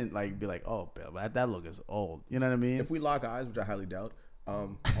 You wouldn't like be like, "Oh, that look is old." You know what I mean? If we lock eyes, which I highly doubt, I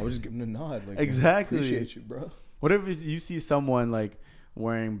would just give them a nod. Like, exactly. Appreciate you, bro. What if you see someone like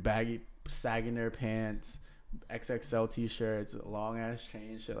wearing baggy, sagging their pants, XXL t-shirts, long ass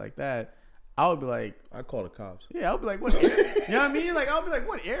chain, shit like that? I would be like, I'd call the cops. Yeah, I would be like, what? Era? You know what I mean? Like, I'll be like,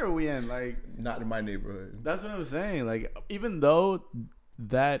 what era are we in? Like, not in my neighborhood. That's what I'm saying. Like, even though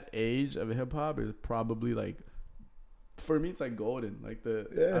that age of hip hop is probably like, for me, it's like golden. Like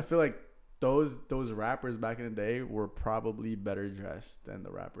I feel like those rappers back in the day were probably better dressed than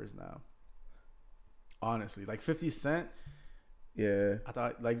the rappers now. Honestly, like 50 Cent. Yeah. I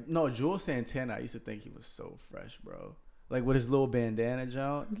thought Jules Santana, I used to think he was so fresh, bro. Like with his little bandana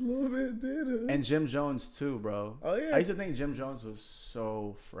joint. His little bandana. And Jim Jones too, bro. Oh yeah. I used to think Jim Jones was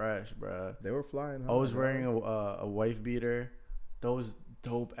so fresh, bro. They were flying. I was wearing a wife beater. Those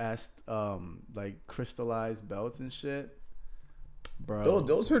dope ass like crystallized belts and shit. Bro.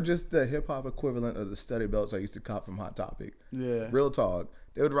 Those are just the hip hop equivalent of the study belts I used to cop from Hot Topic. Yeah. Real talk.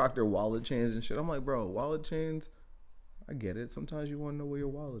 They would rock their wallet chains and shit. I'm like, bro, wallet chains, I get it. Sometimes you want to know where your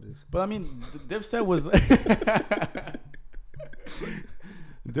wallet is. But I mean, Dipset was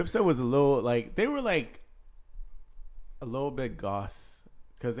Dipset was a little like, they were like a little bit goth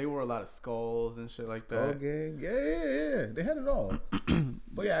because they wore a lot of skulls and shit like Skull that. Gang. Yeah. They had it all.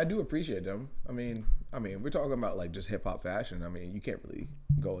 But yeah, I do appreciate them. I mean, we're talking about like just hip hop fashion. I mean, you can't really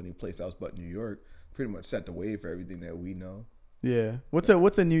go any place else but New York. Pretty much set the way for everything that we know. Yeah. What's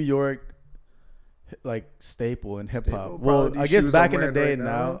a New York like staple in hip hop? Well, I guess back in the day right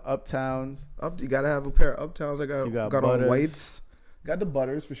now, Uptowns. You gotta have a pair of Uptowns. I got Butters. on whites. Got the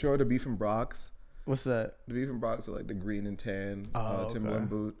Butters for sure. The Beef and Brox. What's that? The Beef and Brox are like the green and tan Okay. Timberland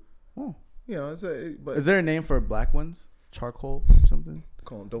boot. Oh. You know, but Is there a name for black ones? Charcoal or something?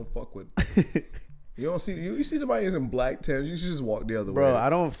 call them, don't fuck with. You don't see you see somebody in black Tims, you should just walk the other way. Bro, I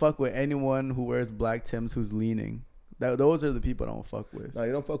don't fuck with anyone who wears black Tims who's leaning. Those are the people I don't fuck with. No,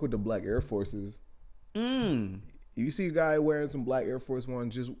 you don't fuck with the black Air Forces. You see a guy wearing some black Air Force One,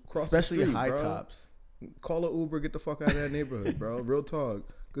 just cross especially the street, high bro. tops. Call an Uber, get the fuck out of that neighborhood, bro. Real talk.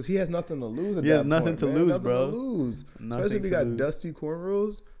 Because he has nothing to lose at He that has nothing point, to man. lose, Nothing bro. To lose. Nothing Especially if you to got lose. dusty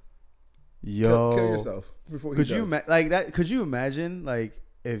cornrows. Yo, Kill yourself before he could does. you like that? Could you imagine like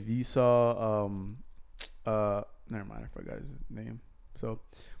if you saw never mind, I forgot his name. So,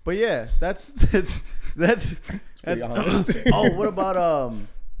 but yeah, that's pretty honest. Oh, what about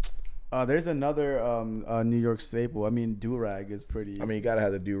there's another New York staple. I mean, do-rag is pretty. I mean, you gotta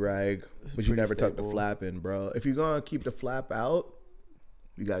have the do-rag, but you pretty never tuck the staple. flap in, bro. If you're gonna keep the flap out,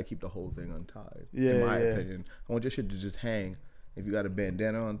 you gotta keep the whole thing untied. Yeah, in my yeah. opinion, I want your shit to just hang. If you got a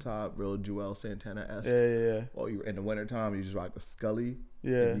bandana on top, real Joel Santana-esque. Yeah. Or you in the wintertime, you just rock the Scully.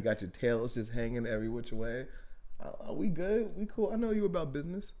 Yeah. And you got your tails just hanging every which way. We good? We cool? I know you about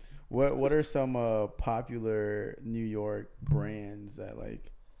business. What are some popular New York brands that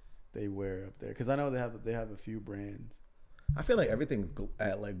like they wear up there? Because I know they have a few brands. I feel like everything's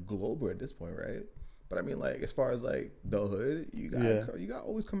at like global at this point, right? But I mean, like as far as like the hood, you got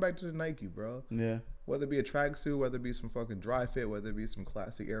always come back to the Nike, bro. Yeah. Whether it be a tracksuit, whether it be some fucking dry fit, whether it be some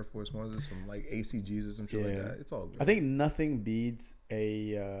classic Air Force Ones or some like ACGs or some shit like that, it's all good. I think nothing beats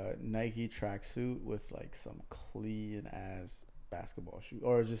a Nike tracksuit with like some clean ass basketball shoes,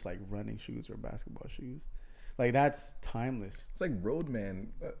 or just like running shoes or basketball shoes. Like that's timeless. It's like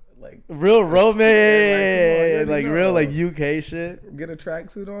Roadman, like real Roadman, like real like UK shit. Get a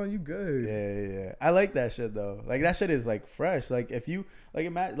tracksuit on, you good. Yeah. I like that shit though. Like that shit is like fresh. Like if you like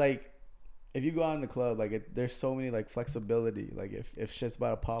imagine like if you go out in the club, like there's so many like flexibility. Like if shit's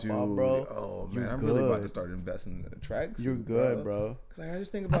about to pop off, bro. Oh man, I'm really about to start investing in the tracksuit. You're good, bro. Cause I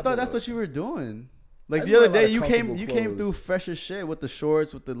just think about. I thought that's what you were doing. Like the other day, you came through fresh as shit with the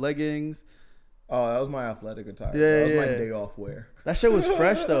shorts, with the leggings. Oh, that was my athletic attire. Yeah, that was my day off wear. That shit was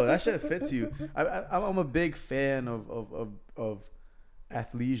fresh though. That shit fits you. I'm a big fan of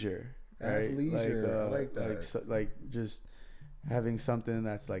athleisure. Right? Athleisure, I like that. Like just having something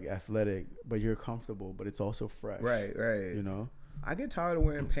that's like athletic, but you're comfortable, but it's also fresh. Right. You know. I get tired of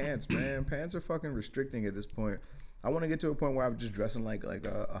wearing pants, man. Pants are fucking restricting at this point. I want to get to a point where I'm just dressing like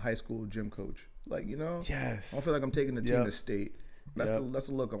a high school gym coach. Like, you know? Yes. I don't feel like I'm taking the team to state. That's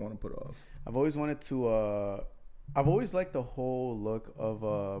the look I want to put off. I've always wanted to. I've always liked the whole look of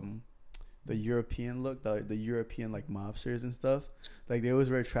the European look, the European like mobsters and stuff. Like they always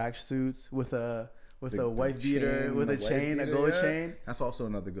wear track suits with a wife beater, with a chain, a gold chain. That's also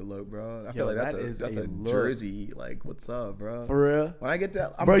another good look, bro. I feel like that's a Jersey. Like, what's up, bro? For real? When I get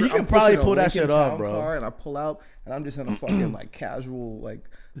that, you can probably pull that shit off, bro. Car and I pull out, and I'm just in a fucking like casual like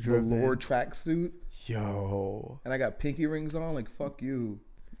velour track suit. Yo. And I got pinky rings on. Like, fuck you.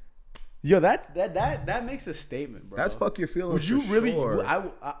 Yo, that makes a statement, bro. That's fuck your feelings. Would you really? Sure.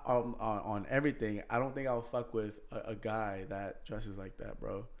 On everything, I don't think I would fuck with a guy that dresses like that,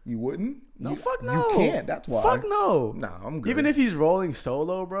 bro. You wouldn't? No, fuck no. You can't. That's why. Fuck no. Nah, I'm good. Even if he's rolling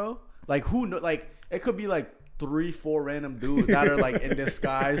solo, bro. Like who know? Like it could be like 3-4 random dudes that are like in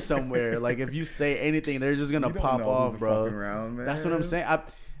disguise somewhere. Like if you say anything, they're just gonna pop off, bro. Around, man. That's what I'm saying.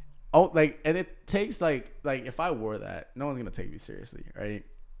 And it takes like if I wore that, no one's gonna take me seriously, right?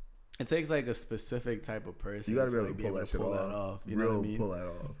 It takes like a specific type of person. You gotta be able to to pull that shit off. You know what I mean? Pull that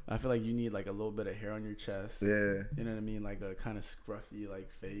off. I feel like you need like a little bit of hair on your chest. Yeah. You know what I mean? Like a kind of scruffy like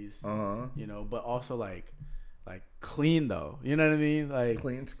face. You know, but also like clean though. You know what I mean? Like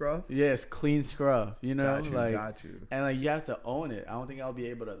clean scruff. Yes, clean scruff. You know, got you. And like you have to own it. I don't think I'll be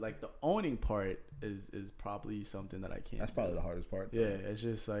able to. Like the owning part is probably something that I can't. That's probably the hardest part. Yeah, it's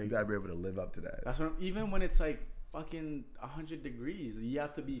just like you gotta be able to live up to that. That's what even when it's like fucking 100 degrees, you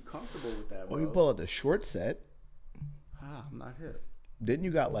have to be comfortable with that, bro. Or you pull out the short set. I'm not hip. Then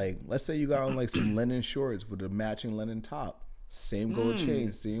you got like, let's say you got on like some linen shorts with a matching linen top, same gold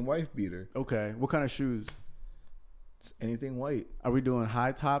chain, same wife beater. Okay, what kind of shoes? It's anything white. Are we doing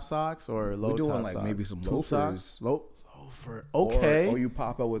high top socks or low top socks? We're doing like maybe some loafers. Loafer. Okay. Or you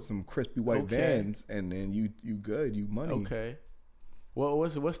pop out with some crispy white Vans, and then you good, you money. Okay. Well,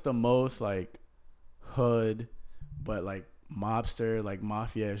 what's the most like hood, but like mobster, like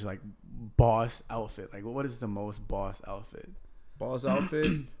mafia-ish, like boss outfit? Like what is the most boss outfit? Boss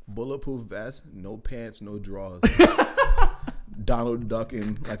outfit, bulletproof vest, no pants, no drawers. Donald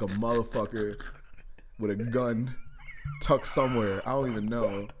ducking like a motherfucker with a gun tucked somewhere. I don't even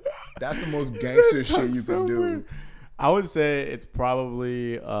know. That's the most gangster shit you can do. I would say it's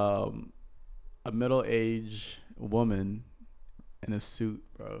probably a middle-aged woman in a suit,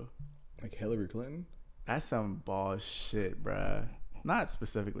 bro. Like Hillary Clinton? That's some boss shit, bro. Not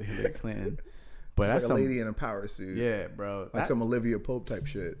specifically Hillary Clinton, but that's like a lady in a power suit. Yeah, bro. Like some Olivia Pope type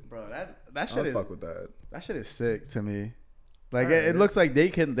shit. Bro, that shit is. Fuck with that. That shit is sick to me. Like it looks like they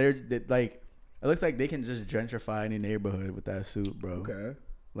can. It looks like they can just gentrify any neighborhood with that suit, bro. Okay.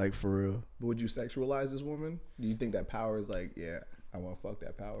 Like for real. But would you sexualize this woman? Do you think that power is like, yeah, I want to fuck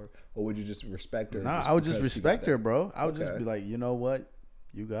that power, or would you just respect her? Nah, I would just respect her, bro. I would just be like, you know what?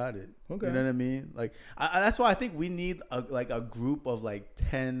 You got it. Okay. You know what I mean? Like, that's why I think we need a group of like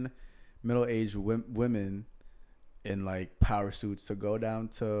 10 middle-aged women in like power suits to go down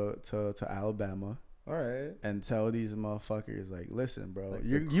to Alabama. All right. And tell these motherfuckers like, listen, bro, like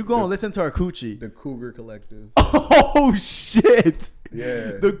you gonna listen to our coochie. The Cougar Collective. Oh shit.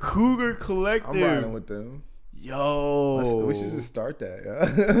 Yeah. The Cougar Collective. I'm riding with them. Yo, we should just start that.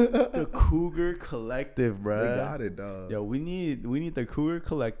 Yeah. The Cougar Collective, bro. They got it, dog. Yo, we need the Cougar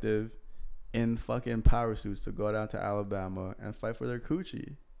Collective, in fucking power suits to go down to Alabama and fight for their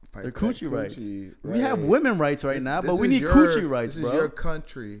coochie. Their coochie rights. Right. We have women rights right now, but we need your, coochie rights, this bro. This is your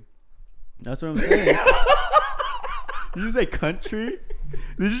country. That's what I'm saying. Did you say country?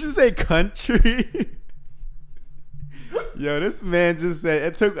 Did you just say country? Yo, this man just said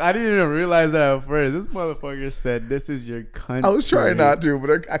it took. I didn't even realize that at first. This motherfucker said, "This is your country." I was trying not to,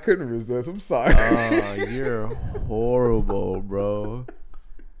 but I couldn't resist. I'm sorry. Oh, you're horrible, bro.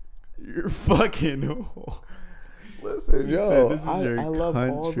 You're fucking horrible. Listen, You yo, said this is I your love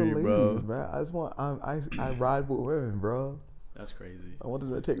all the country, ladies, bro. man. I just want I ride with women, bro. That's crazy. I wanted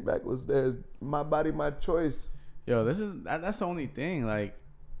to take back what's theirs. My body, my choice. Yo, that's the only thing. Like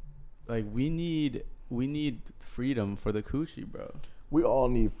we need freedom for the coochie, bro. We all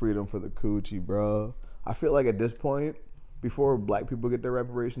need freedom for the coochie, bro. I feel like at this point, before black people get their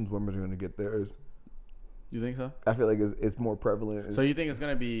reparations, women are gonna get theirs. You think so? I feel like it's more prevalent. So you think it's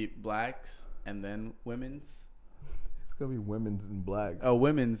gonna be blacks and then women's? It's gonna be women's and blacks. Oh,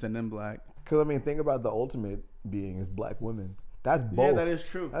 women's and then black. Because I mean, think about the ultimate being is black women. That's both. Yeah, that is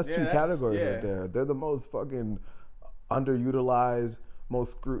true. That's Yeah, two categories yeah. right there. They're the most fucking underutilized,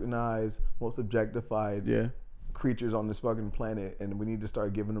 most scrutinized, most objectified Yeah. creatures on this fucking planet, and we need to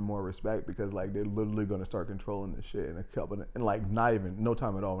start giving them more respect because like they're literally gonna start controlling this shit in a couple and like not even no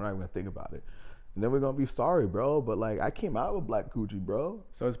time at all. We're not even gonna think about it, and then we're gonna be sorry, bro. But like I came out with black coochie, bro.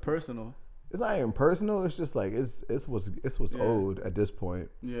 So it's personal. It's not even personal. It's just like it's what's Yeah. owed at this point.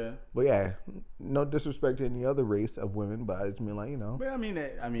 Yeah. But yeah, no disrespect to any other race of women, but I just mean like But I mean,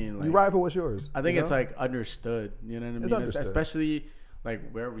 like, you ride for what's yours. I think you it's know? like understood. You know what I mean? It's understood. Especially like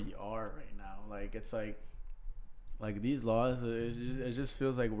where we are right now. Like it's like these laws. It just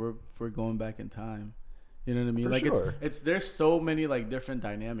feels like we're going back in time. You know what I mean? For like sure. it's there's so many like different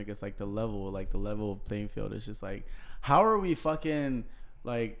dynamic. It's like the level of playing field. It's just like how are we fucking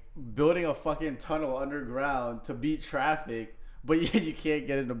like building a fucking tunnel underground to beat traffic, but you can't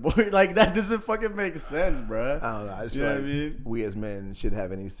get in the board like that doesn't fucking make sense, bro. I don't know. I just You feel know like what I mean? we as men should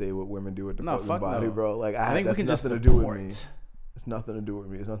have any say what women do with the No, fucking fuck body, no. bro. Like I think we that's can just nothing support. to do with me. It's nothing to do with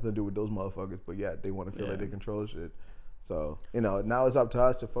me. It's nothing to do with those motherfuckers. But yeah, they want to feel like they control shit. So now it's up to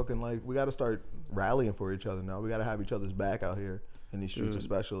us to fucking like we got to start rallying for each other. Now we got to have each other's back out here in these streets, Dude.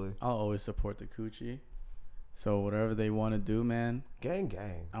 especially. I'll always support the coochie. So whatever they want to do, man, Gang,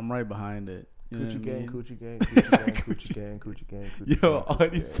 gang. I'm right behind it. You know Coochie what I gang, mean? coochie gang, coochie gang, coochie gang, coochie gang, coochie gang. Yo, all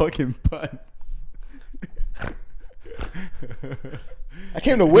coochie these gang. fucking puns. I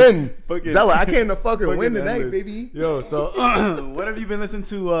came to win, Fucking- Zella. I came to fucking win fucking tonight, endless. baby. Yo, so what have you been listening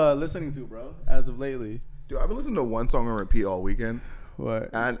to, bro, as of lately? Dude, I've been listening to one song on repeat all weekend. What?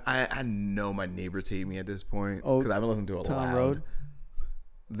 And I know my neighbors hate me at this point Oh, because I've been listening to a Town loud. Road?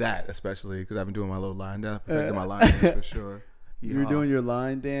 That especially because I've been doing my little line dance, perfecting my line dance for sure. You're doing your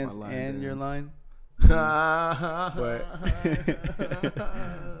line dance line and your dance. line? But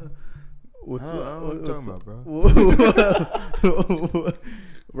What's I don't know what you're talking about, bro?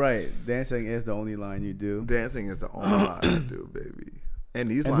 Right, dancing is the only line you do. dancing is the only line I do, baby. And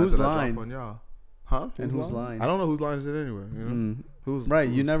these And lines whose that I line? drop on y'all, huh? And whose line? I don't know whose line is it anyway. You know? Mm. Who's Right,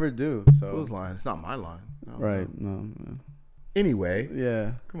 you who's- never do. So Whose line? It's not my line. No, right, no. no. Anyway,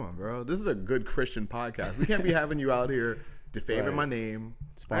 Yeah. come on, bro. This is a good Christian podcast. We can't be having you out here defaming Right. my name.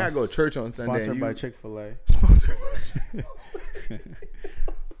 I gotta go to church on Sunday. Sponsored and by you- Chick-fil-A. Sponsored by Chick-fil-A.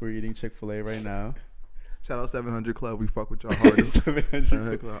 We're eating Chick-fil-A right now. Shout out 700 Club. We fuck with y'all hard. 700.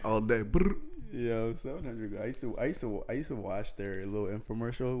 700 Club all day. Brr. Yo, 700. I used to watch their little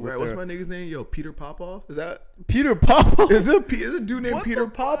infomercial. With Right, what's their- my nigga's name? Yo, Peter Popoff? Is that? Peter Popoff? Is it a dude named What Peter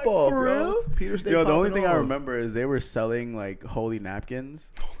the fuck, Popoff, for bro? real? Peter stay Yo, the only popping thing I off. remember is they were selling like holy napkins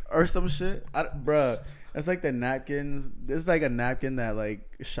or some shit. Bruh, it's like the napkins. There's like a napkin that like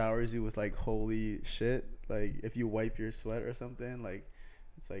showers you with like holy shit. Like if you wipe your sweat or something, like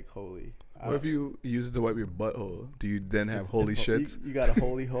it's like holy. What if you use it to wipe your butthole? Do you then have holy shits? You got a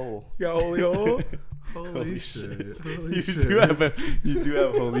holy hole. You got holy hole? Holy shit. Holy You shit. do have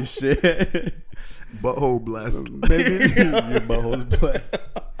holy shit. Butthole blessed. Maybe your butthole's blessed.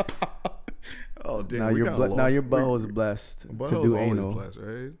 Oh, damn. Now we your kinda lost. now your butthole's blessed to Butthole's do always anal. blessed,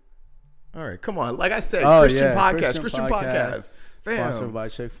 right? All right, come on. Like I said, Oh, Christian yeah, podcast. Christian podcast. Sponsored Fam. by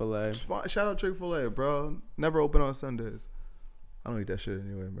Chick-fil-A. Shout out Chick-fil-A, bro. Never open on Sundays. I don't eat that shit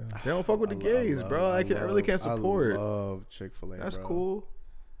anyway, bro. They don't fuck with the gays, bro. I really can't support. I love Chick-fil-A. That's bro. cool.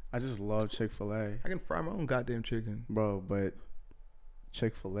 I just love Chick-fil-A, I can fry my own goddamn chicken. bro. But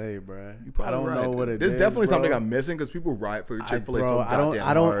Chick-fil-a, bro. You probably I don't right. know what it There's is. definitely bro. something I'm missing because people riot for Chick-fil-A so I don't. goddamn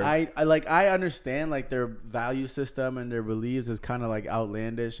I don't. hard. I like. I understand like their value system and their beliefs is kind of like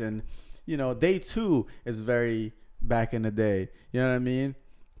outlandish, and you know they too is very back in the day. You know what I mean?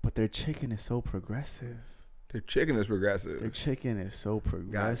 But their chicken is so progressive. Their chicken is progressive. Their chicken is so Got you.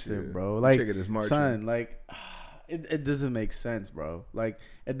 progressive, bro. Like, chicken is marching. son, like, it doesn't make sense, bro. Like,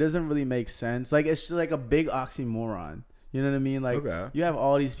 it doesn't really make sense. Like, it's just like a big oxymoron. You know what I mean? Like, Okay. you have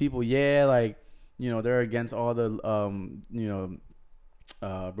all these people, like, they're against all the,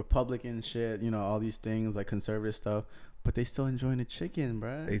 Republican shit, all these things, like conservative stuff, but they still enjoying the chicken,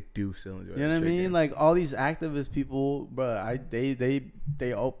 bro. They do still enjoy. You know what I mean? Like, all these activist people, bro.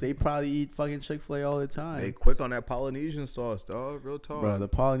 They probably eat fucking Chick-fil-A all the time. They quick on that Polynesian sauce, dog. Real talk, bro. The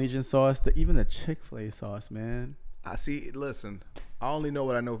Polynesian sauce, even the Chick-fil-A sauce, man. I see. Listen, I only know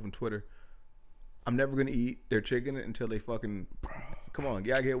what I know from Twitter. I'm never gonna eat their chicken until they fucking. Come on,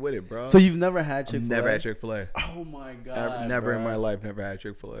 gotta get with it, bro. So you've never had Chick-fil-A? Never had Chick-fil-A. Oh my god. Never in my life. Never had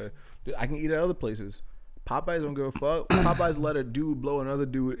Chick-fil-A. Dude, I can eat at other places. Popeyes don't give a fuck. Popeyes let a dude blow another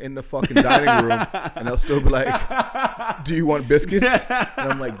dude in the fucking dining room, and they'll still be like, "Do you want biscuits?"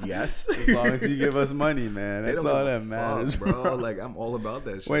 And I'm like, "Yes." As long as you give us money, man. That's all that matters, bro. Like, I'm all about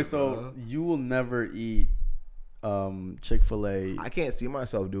that shit. Wait, so bro. You will never eat Chick-fil-A? I can't see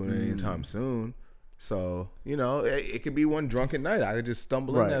myself doing it anytime soon. So, it could be one drunken night. I could just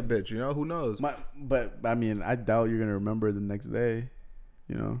stumble in that bitch. Who knows? But I mean, I doubt you're gonna remember the next day.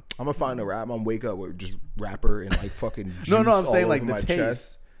 I'm gonna find a rap. I'm gonna wake up with just rapper and like fucking juice no, I'm all saying like over the my taste.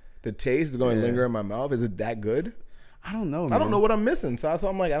 Chest. The taste is going to linger in my mouth. Is it that good? I don't know, man. I don't know what I'm missing. So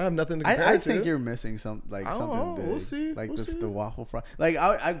I'm like, I don't have nothing to compare I to. think you're missing something big. We'll see. Like we'll see. the waffle fry. Like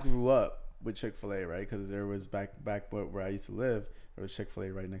I grew up with Chick-fil-A, right? Because there was back where I used to live, there was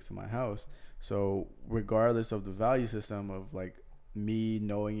Chick-fil-A right next to my house. So regardless of the value system of like me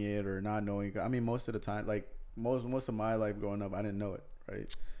knowing it or not knowing it, I mean, most of the time, like most of my life growing up, I didn't know it,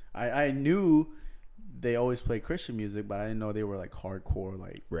 right? I knew they always play Christian music, but I didn't know they were like hardcore,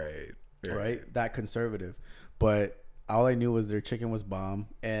 like right, that conservative. But all I knew was their chicken was bomb,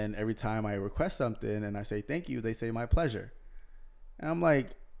 and every time I request something and I say thank you, they say my pleasure, and I'm like,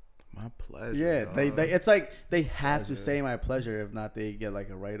 my pleasure. Yeah, they it's like they have to say my pleasure, if not they get like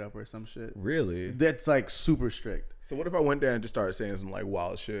a write up or some shit. Really? That's like super strict. So what if I went there and just started saying some like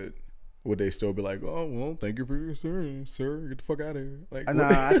wild shit? Would they still be like, "Oh well, thank you for your service, sir. Get the fuck out of here"? Like,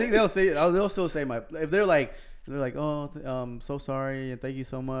 nah, I think they'll still say my. If they're like, "Oh, so sorry and thank you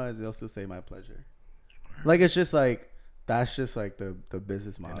so much," they'll still say my pleasure. Like, it's just like that's just like the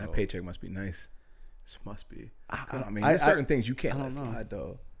business model. And that paycheck must be nice. This must be. I mean, there's certain things you can't let slide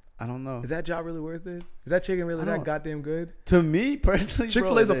though. I don't know. Is that job really worth it? Is that chicken really that goddamn good? To me personally,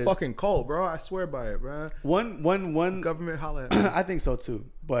 Chick-fil-A's a fucking cult, bro. I swear by it, bro. One government holla at me. I think so too,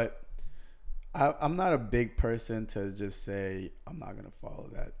 but I'm not a big person to just say I'm not gonna follow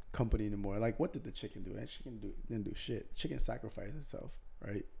that company anymore. Like, what did the chicken do? That chicken didn't do shit. Chicken sacrificed itself,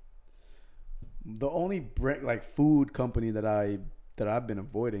 right? The only food company that I've been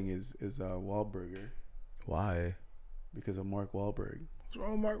avoiding is Wahlburger. Why? Because of Mark Wahlberg. What's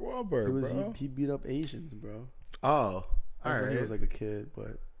wrong with Mark Wahlberg, bro? He beat up Asians, bro. Oh, all right. When he was like a kid,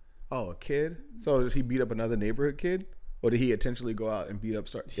 but a kid. So does he beat up another neighborhood kid? Or did he intentionally go out and beat up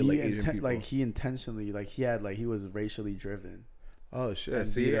Asian people? Like he intentionally, he was racially driven. Oh shit!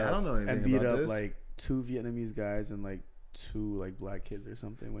 See, I don't know anything about this. And beat up like 2 Vietnamese guys and like 2 like black kids or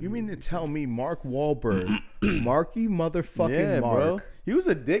something. You mean to tell me Mark Wahlberg, Marky motherfucking Mark? Bro. He was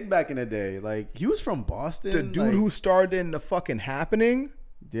a dick back in the day. Like, he was from Boston. The dude who starred in The Fucking Happening.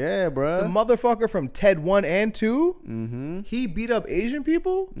 Yeah, bro. The motherfucker from Ted 1 and 2. Mm-hmm. He beat up Asian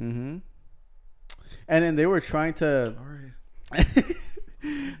people. Mm-hmm. And then they were trying to. All right.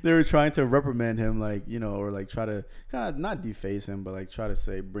 They were trying to reprimand him, like, or like try to not deface him, but like try to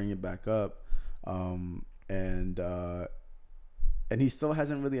say bring it back up, and he still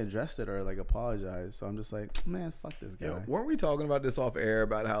hasn't really addressed it or like apologized. So I'm just like, man, fuck this guy. Yo, weren't we talking about this off air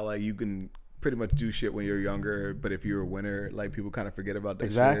about how like you can pretty much do shit when you're younger, but if you're a winner, like people kind of forget about that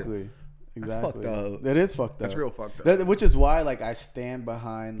Exactly. shit? That's fucked up. That is fucked up. That's real fucked up. Which is why like I stand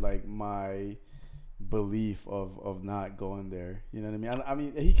behind like my belief of not going there. You know what I mean? I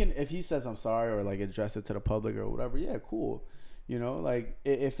mean, he can, if he says I'm sorry or like address it to the public or whatever, yeah, cool. Like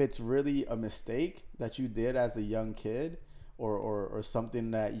if it's really a mistake that you did as a young kid or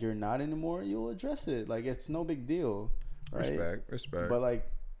something that you're not anymore, you'll address it. Like, it's no big deal, right? Respect. But like,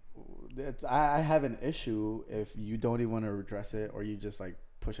 I have an issue if you don't even want to address it or you just like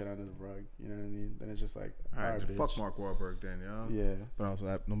push it under the rug. You know what I mean? Then it's just like, all right, fuck Mark Wahlberg then, yo. Yeah. But also,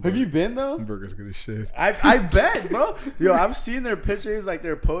 have you been though? Burger's good as shit. I bet, bro. Yo, I've seen their pictures, like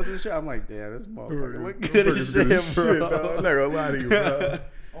their posts and shit. I'm like, damn, this motherfucker look good as shit, bro. I'm not gonna lie to you, bro.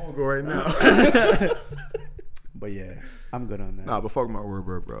 I won't go right now. But yeah, I'm good on that. Nah, but fuck my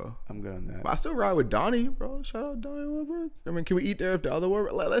Warburg, bro. I'm good on that. But I still ride with Donnie, bro. Shout out Donnie Warburg. I mean, can we eat there if the other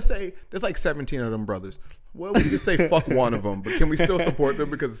Warburg? Let's say there's like 17 of them brothers. Well, we just say fuck one of them, but can we still support them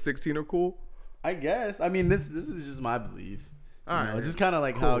because the 16 are cool? I guess. I mean, this is just my belief. All right. It's just kind of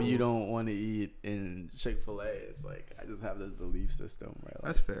like how you don't want to eat in Chick-fil-A. It's like I just have this belief system, right? Like,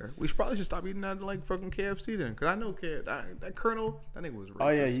 That's fair. We probably should stop eating that like fucking KFC then, because I know that Colonel, that nigga was racist. Oh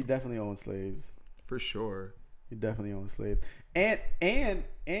yeah, he definitely owned slaves. For sure. He definitely owned slaves. And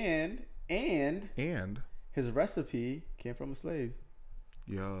his recipe came from a slave.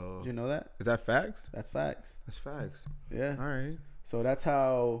 Yo. Did you know that? Is that facts? That's facts. That's facts. Yeah. All right. So that's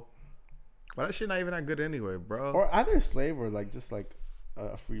how. But that shit not even that good anyway, bro. Or either a slave or like just like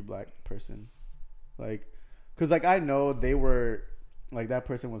a free black person, like, cause like I know they were like that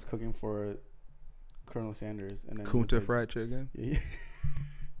person was cooking for Colonel Sanders and then Kunta like, fried chicken. Yeah.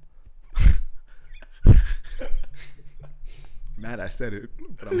 Mad I said it,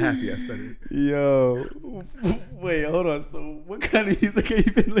 but I'm happy I said it. Yo, wait, hold on. So what kind of music have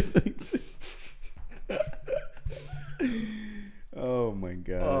you been listening to? Oh my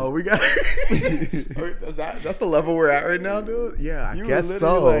god. Oh, we got. That's the level we're at right now, dude. Yeah, I You guess were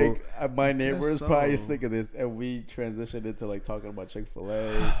so. literally like, my neighbor is so. probably sick of this, and we transitioned into like talking about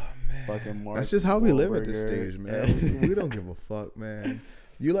Chick-fil-A, fucking Mark. That's just how we live at this Wahlberger. stage, man. We don't give a fuck, man.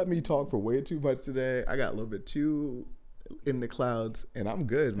 You let me talk for way too much today. I got a little bit too in the clouds, and I'm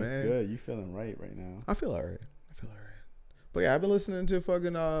good, man. That's good. You feeling right now? I feel alright. But yeah, I've been listening to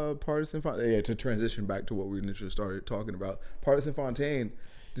fucking Partisan Fontaine. Yeah, to transition back to what we initially started talking about. Partisan Fontaine,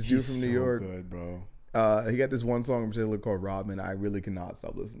 this dude from New York. Good, bro. He got this one song in particular called Rodman. I really cannot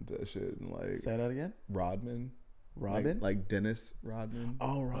stop listening to that shit. And like, Say that again. Rodman. Robin? Like Dennis Rodman.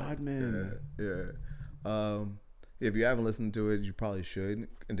 Oh, Rodman. Yeah. If you haven't listened to it, you probably should.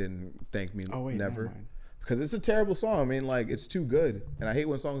 And then thank me Oh wait, never. never mind. Because it's a terrible song. I mean, like, it's too good. And I hate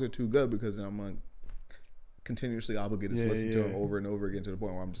when songs are too good because I'm like continuously obligated to listen to them over and over again to the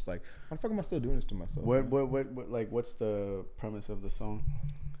point where I'm just like, why the fuck am I still doing this to myself? What like what's the premise of the song?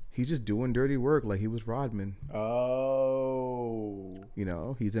 He's just doing dirty work like he was Rodman. Oh. You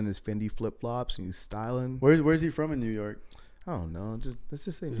know, he's in his Fendi flip flops and he's styling. Where's he from in New York? I don't know. Let's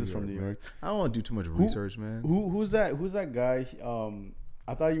just say This is from New York. I don't want to do too much research, man. Who's that guy?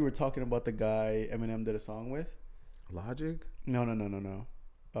 I thought you were talking about the guy Eminem did a song with. Logic? No.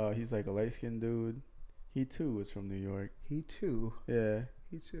 He's like a light skinned dude. He too was from New York. He too. Yeah.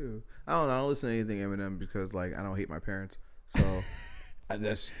 He too. I don't know. I don't listen to anything Eminem because like I don't hate my parents. So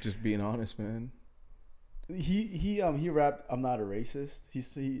that's just being honest, man. He rapped "I'm Not a Racist."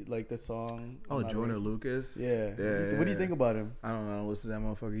 He like the song. Oh, Joyner Lucas. Yeah. Yeah. What do you think about him? I don't listen to that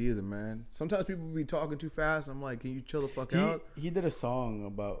motherfucker either, man. Sometimes people be talking too fast. I'm like, can you chill the fuck out? He did a song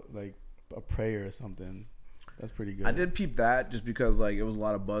about like a prayer or something. That's pretty good. I did peep that just because like it was a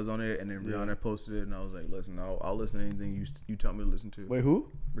lot of buzz on it, and then Rihanna posted it, and I was like, listen, I'll listen to anything you tell me to listen to. Wait, who?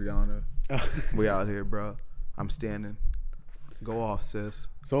 Rihanna. We out here, bro. I'm standing. Go off, sis.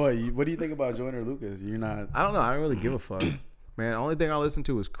 So what do you think about Joyner Lucas? You're not. I don't know. I don't really give a fuck, man. The only thing I listen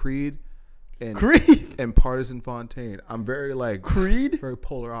to is Creed and Partisan Fontaine. I'm very like Creed, very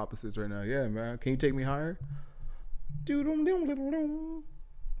polar opposites right now. Yeah, man. Can you take me higher? To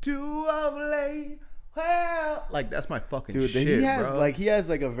overlay. Well, like that's my fucking dude. shit, He has bro. he has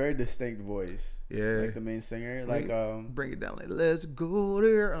like a very distinct voice. Yeah, like the main singer. Like bring it down. Like let's go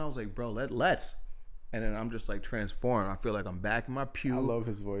there. And I was like, bro, let's. And then I'm just like transformed. I feel like I'm back in my pew. I love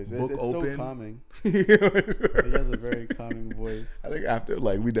his voice. Book it's open. So calming. He has a very calming voice. I think after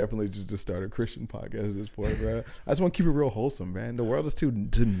we definitely just start a Christian podcast at this point, bro. I just want to keep it real wholesome, man. The world is too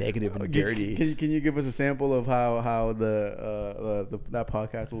negative and dirty. Can you give us a sample of how that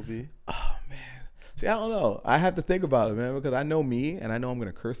podcast will be? Oh man. See, I don't know. I have to think about it, man, because I know me and I know I'm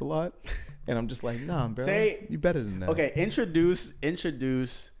gonna curse a lot, and I'm just like, nah, bro. You better than that. Okay, introduce.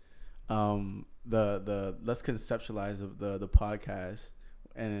 Let's conceptualize the podcast,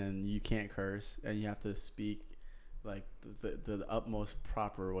 and you can't curse, and you have to speak like the utmost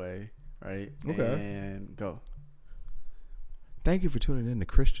proper way, right? Okay. And go. Thank you for tuning in to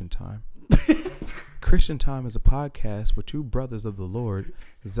Christian Time. Christian Time is a podcast where two brothers of the Lord,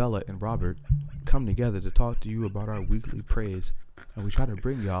 Zella and Robert, come together to talk to you about our weekly praise, and we try to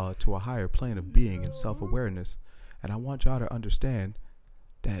bring y'all to a higher plane of being and self-awareness. And I want y'all to understand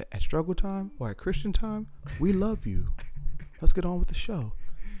that at struggle time or at Christian time, we love you. Let's get on with the show.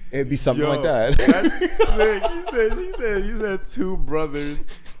 It'd be something like that. That's sick. You said two brothers.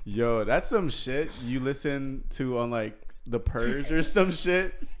 Yo, that's some shit you listen to on like The Purge or some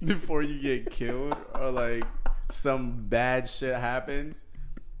shit before you get killed or like some bad shit happens.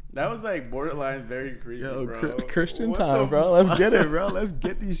 That was like borderline very creepy, Yo, bro. Christian What time, the bro. Let's fuck? get it, bro. Let's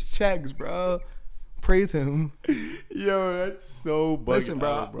get these checks, bro. Praise him. Yo, that's so bugged Listen,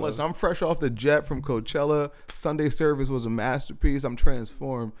 bro. out, bro. Listen, I'm fresh off the jet from Coachella. Sunday service was a masterpiece. I'm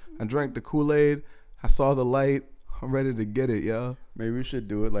transformed. I drank the Kool-Aid. I saw the light. I'm ready to get it, yo. Maybe we should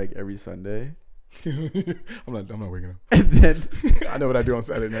do it like every Sunday. I'm not waking up. And then I know what I do on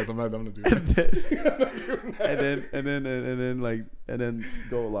Saturday nights. I'm not doing that. and then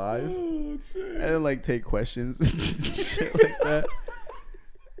go live. Oh, shit. And then like take questions and shit like that.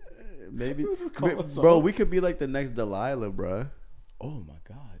 Maybe, Just call us bro, up. we could be like the next Delilah, bro, Oh my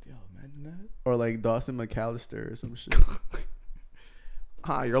God, yo, imagine that. or like Dawson McAllister or some shit.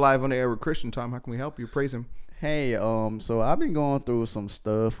 Hi, you're live on the air with Christian Time. How can we help you? Praise him. Hey, so I've been going through some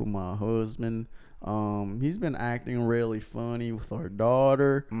stuff with my husband. He's been acting really funny with our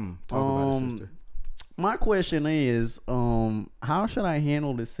daughter. Talk about it, sister. My question is, how should I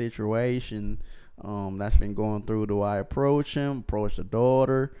handle this situation that's been going through? Do I approach him, approach the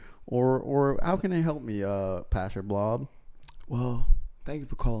daughter, or how can it help me, Pastor Blob? Well, thank you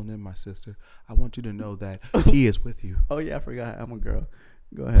for calling in, my sister. I want you to know that he is with you. Oh yeah, I forgot. I'm a girl.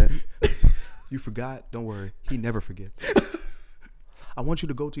 Go ahead. You forgot? Don't worry. He never forgets. I want you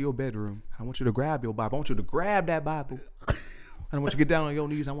to go to your bedroom. I want you to grab your Bible. I want you to grab that Bible. And I want you to get down on your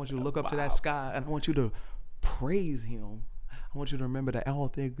knees. I want you to look up to that sky. And I want you to praise him. I want you to remember that all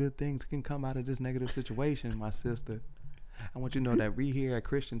the good things can come out of this negative situation, my sister. I want you to know that we here at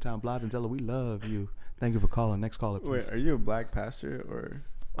Christian Town, Blob and Zella, we love you. Thank you for calling. Next caller, please. Wait, are you a black pastor or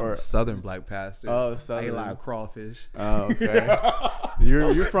I'm a Southern black pastor. Oh, I Southern. ate a lot of crawfish. Oh, okay.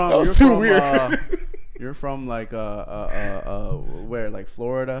 You're from that was you're too from weird. you're from like where, like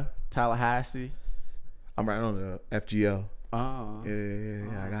Florida, Tallahassee. I'm right on the FGL. Oh,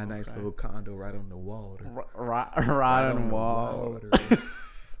 Yeah. I got a nice little condo right on the water. right on the wall.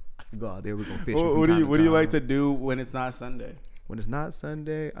 We go out there, we're gonna fish. What do you like to do when it's not Sunday? When it's not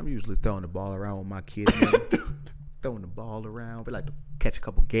Sunday, I'm usually throwing the ball around with my kids. Man. Throwing the ball around. We like to catch a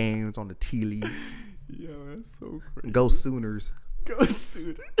couple games on the tea league. Yo, that's so crazy. Go Sooners. Go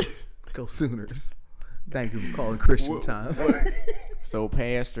Sooners. Go Sooners. Thank you for calling Christian Time. So,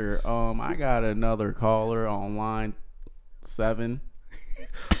 Pastor, I got another caller on line 7.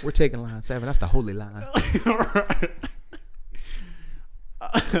 We're taking line 7. That's the holy line.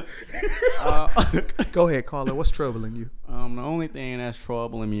 Go ahead, caller. What's troubling you? The only thing that's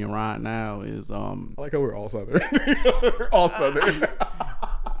troubling me right now is I like how we're all Southern. We're all Southern.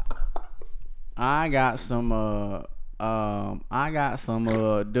 I got some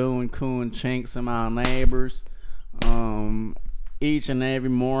doing coon chinks in my neighbors. Each and every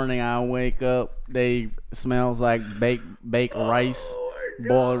morning I wake up, they smells like baked rice,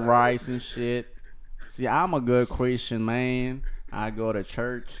 boiled rice and shit. See, I'm a good Christian man. I go to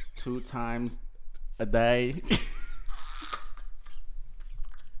church 2 times a day.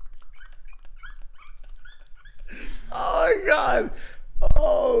 Oh my God.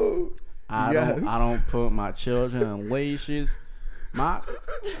 Oh. I don't put my children in leashes.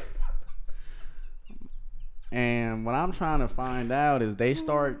 And what I'm trying to find out is they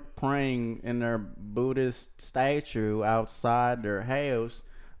start praying in their Buddhist statue outside their house.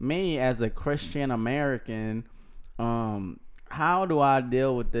 Me as a Christian American, how do I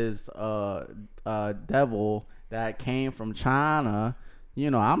deal with this devil that came from China?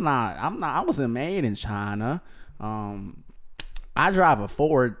 You know, I wasn't made in China. I drive a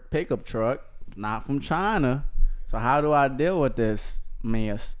Ford pickup truck, not from China. So how do I deal with this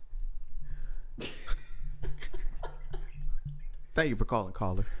mess? Thank you for calling,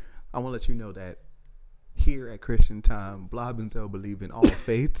 caller. I want to let you know that here at Christian Time, Blob and Zell believe in all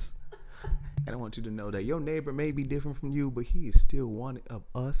faiths. And I want you to know that your neighbor may be different from you, but he is still one of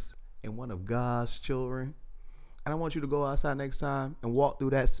us and one of God's children. And I want you to go outside next time and walk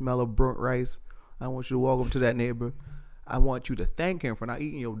through that smell of burnt rice. I want you to walk up to that neighbor. I want you to thank him for not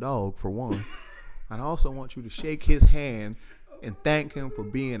eating your dog, for one. And I also want you to shake his hand and thank him for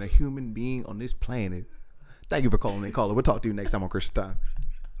being a human being on this planet. Thank you for calling in, caller. We'll talk to you next time on Christian Time.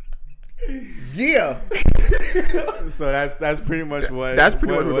 Yeah. So that's pretty much what That's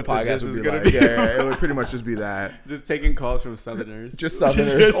pretty much what the podcast gist would is be gonna like. Yeah, it would pretty much just be that. Just taking calls from Southerners. Just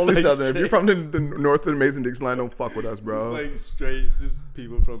Southerners. Just Only like Southern. If you're straight- from the north of the Amazing Dixieland, don't fuck with us, bro. Just like straight, just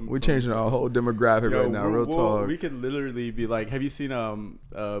people from. We're changing our whole demographic right now. Real talk. We could literally be like, have you seen Black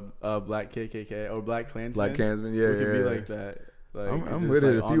KKK or Black Klansman? Black Klansman, yeah, We could yeah, be yeah. like that. Like, I'm just, with it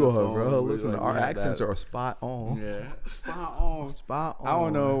like, if on you the are, phone, bro. we, Listen, like, our we had accents that. are spot on. Yeah, spot on. Spot on. I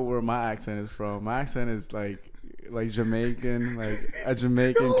don't know where my accent is from. My accent is like Jamaican, like a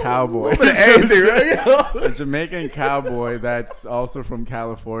Jamaican cowboy. A little bit of everything, right? A Jamaican cowboy that's also from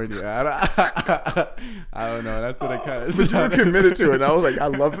California. I don't know. That's what it kind of. But you were committed to it. And I was like, I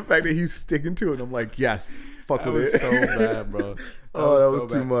love the fact that he's sticking to it. I'm like, yes, fuck That with was it. so bad, bro. That was so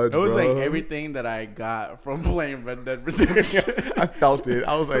too bad. much, It was bro. like everything that I got from playing Red Dead Redemption. I felt it.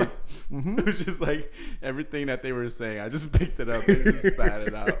 I was like, It was just like everything that they were saying. I just picked it up and just spat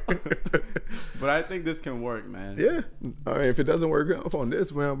it out. But I think this can work, man. yeah. All right, if it doesn't work out on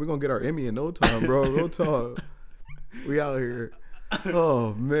this, man, we're gonna get our Emmy in no time, bro. Real talk. We out here.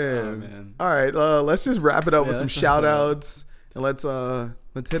 Oh man. Oh, man. All right, let's just wrap it up with some let's shout wrap it up. outs. And let's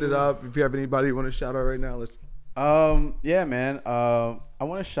hit it up. If you have anybody you want to shout out right now, let's Yeah, man. I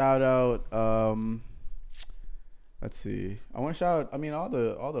want to shout out. Let's see. I want to shout out. I mean, all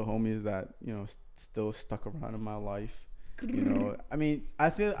the homies that still stuck around in my life. I mean, I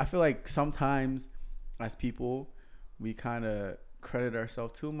feel like sometimes as people, we kind of credit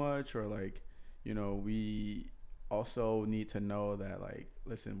ourselves too much, or like, we also need to know that, like,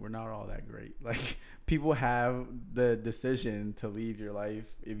 listen, we're not all that great. Like, people have the decision to leave your life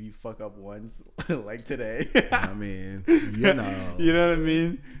if you fuck up once, like today. I mean, You know what I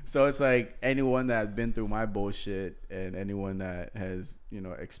mean? So it's like anyone that's been through my bullshit and anyone that has,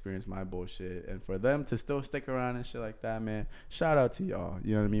 experienced my bullshit, and for them to still stick around and shit like that, man, shout out to y'all.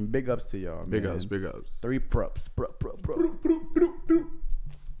 You know what I mean? Big ups to y'all, big man. ups, big ups. 3 props.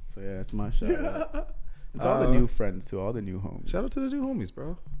 So yeah, that's my shout out. It's all the new friends too, all the new homies. Shout out to the new homies,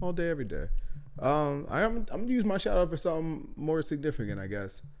 bro. All day, every day. I'm gonna use my shout out for something more significant, I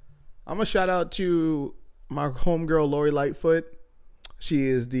guess. I'm gonna shout out to my homegirl Lori Lightfoot. She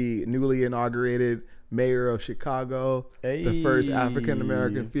is the newly inaugurated mayor of Chicago, the first African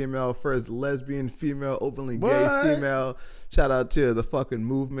American female, first lesbian female, openly gay female. Shout out to the fucking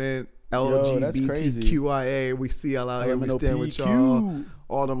movement. LGBTQIA. We see y'all out here. We stand with y'all.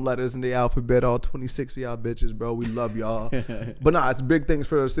 All them letters in the alphabet, all 26 of y'all bitches, bro. We love y'all. But nah, it's big things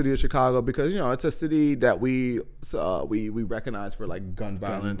for the city of Chicago because, it's a city that we recognize for like gun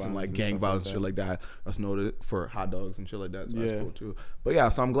violence and like gang violence and shit like that. Us noted for hot dogs and shit like that. So that's cool too. But yeah,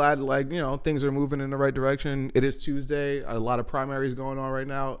 so I'm glad things are moving in the right direction. It is Tuesday. A lot of primaries going on right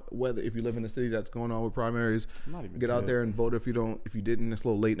now. Whether if you live in a city that's going on with primaries, get out there and vote if you didn't. It's a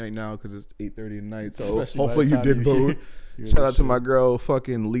little late night now because it's 8:30 at night. So hopefully you did vote. Shout out to my girl,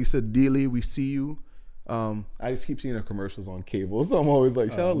 fucking Lisa Dealey. We see you. I just keep seeing her commercials on cable, so I'm always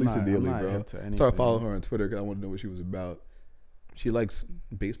like, shout out Lisa Dealey, bro. Start following her on Twitter because I want to know what she was about. She likes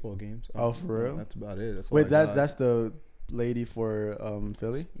baseball games. Oh, for real? That's about it. Wait, that's the lady for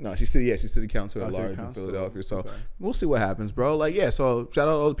Philly? No, she's city council at large in Philadelphia. So we'll see what happens, bro. Like, yeah. So shout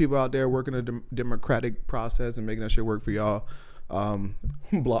out to all the people out there working the democratic process and making that shit work for y'all.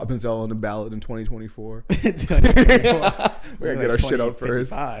 Block Benzel on the ballot in 2024. We gotta get our shit up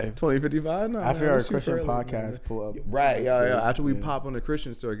first. 2055. No, after our Christian podcast pull up. Right. Yeah. After we pop on the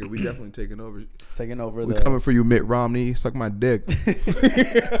Christian circuit, we definitely taking over. We coming for you, Mitt Romney. Suck my dick.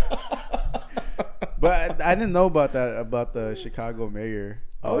 But I didn't know about the Chicago mayor.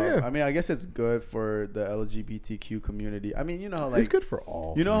 Oh yeah. I mean, I guess it's good for the LGBTQ community. I mean, like it's good for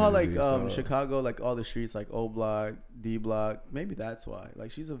all. How like Chicago, like all the streets, like O Block, D Block. Maybe that's why.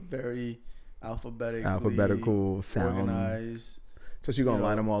 Like she's a very alphabetical sound. Organized. So she's gonna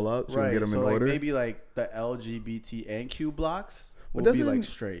line them all up. She's gonna get them in order. Maybe like the LGBT and Q blocks will be like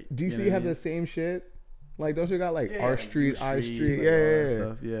straight. DC have the same shit? Like, don't you got like R Street, I Street?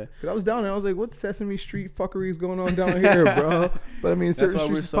 Yeah. Because I was down there, I was like, what Sesame Street fuckery is going on down here, bro? But I mean, certain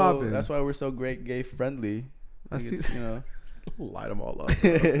streets is popping. That's why we're so great gay friendly. I see. Light them all up. Light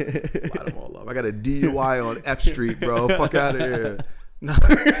them all up. I got a DUI on F Street, bro. Fuck out of here.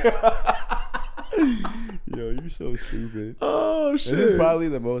 Yo, you're so stupid. Oh shit! This is probably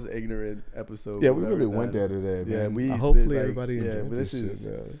the most ignorant episode. Yeah, we really went there today, man. Yeah, hopefully everybody enjoyed this shit,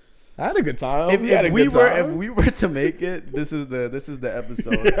 man. I had a good time. If we were to make it, this is the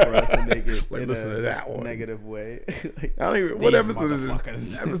episode for us to make it like, in listen to that one. Negative way. Like, I don't even. What episode is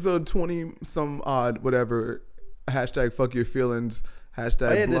this? Episode 20 some odd whatever. Hashtag fuck your feelings.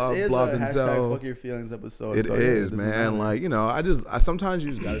 Hashtag blah and hashtag fuck your feelings episode. It is, man. Like, I sometimes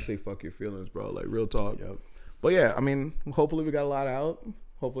you just gotta say fuck your feelings, bro. Like real talk. Yep. But yeah, I mean, hopefully we got a lot out.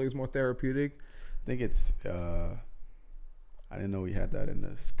 Hopefully it's more therapeutic. I think it's I didn't know we had that in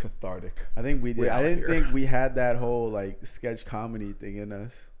this. It's cathartic. I think we did. I didn't think we had that whole like sketch comedy thing in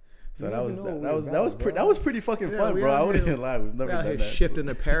us. So You that never was know that, what that we're was that about, was bro. that was pretty fucking Yeah, fun, we bro. out I wouldn't here- even lie. We've never We out done here that. shifting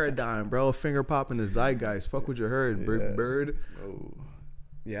the paradigm, bro. Finger popping the zeitgeist. Fuck what you heard, Yeah. bird. Oh.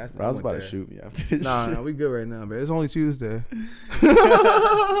 Yeah, that's Bro, I was went about to there. shoot me after this Nah, shit. nah, we good right now, man. It's only Tuesday.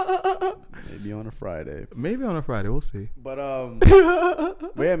 Maybe on a Friday. Maybe on a Friday. We'll see. But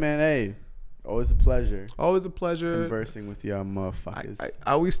yeah, man. Hey, always a pleasure Always a pleasure. conversing with y'all motherfuckers.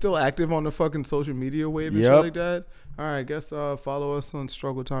 Are we still active on the fucking social media wave and Yep. shit like that? All right, guess follow us on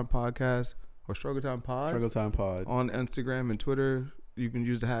Struggle Time Podcast or Struggle Time Pod Struggle Time Pod. on Instagram and Twitter. You can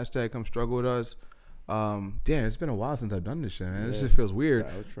use the hashtag Come Struggle with Us. Damn, it's been a while since I've done this shit, man. This Yeah. just feels weird.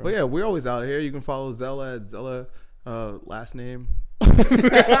 Outro. But yeah, we're always out here. You can follow Zella at Zella last name.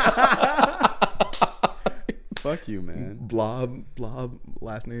 Fuck you, man. Blob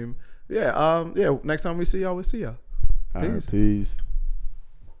last name. Yeah, yeah. Next time we see y'all, we'll see y'all. All right, Peace. peace.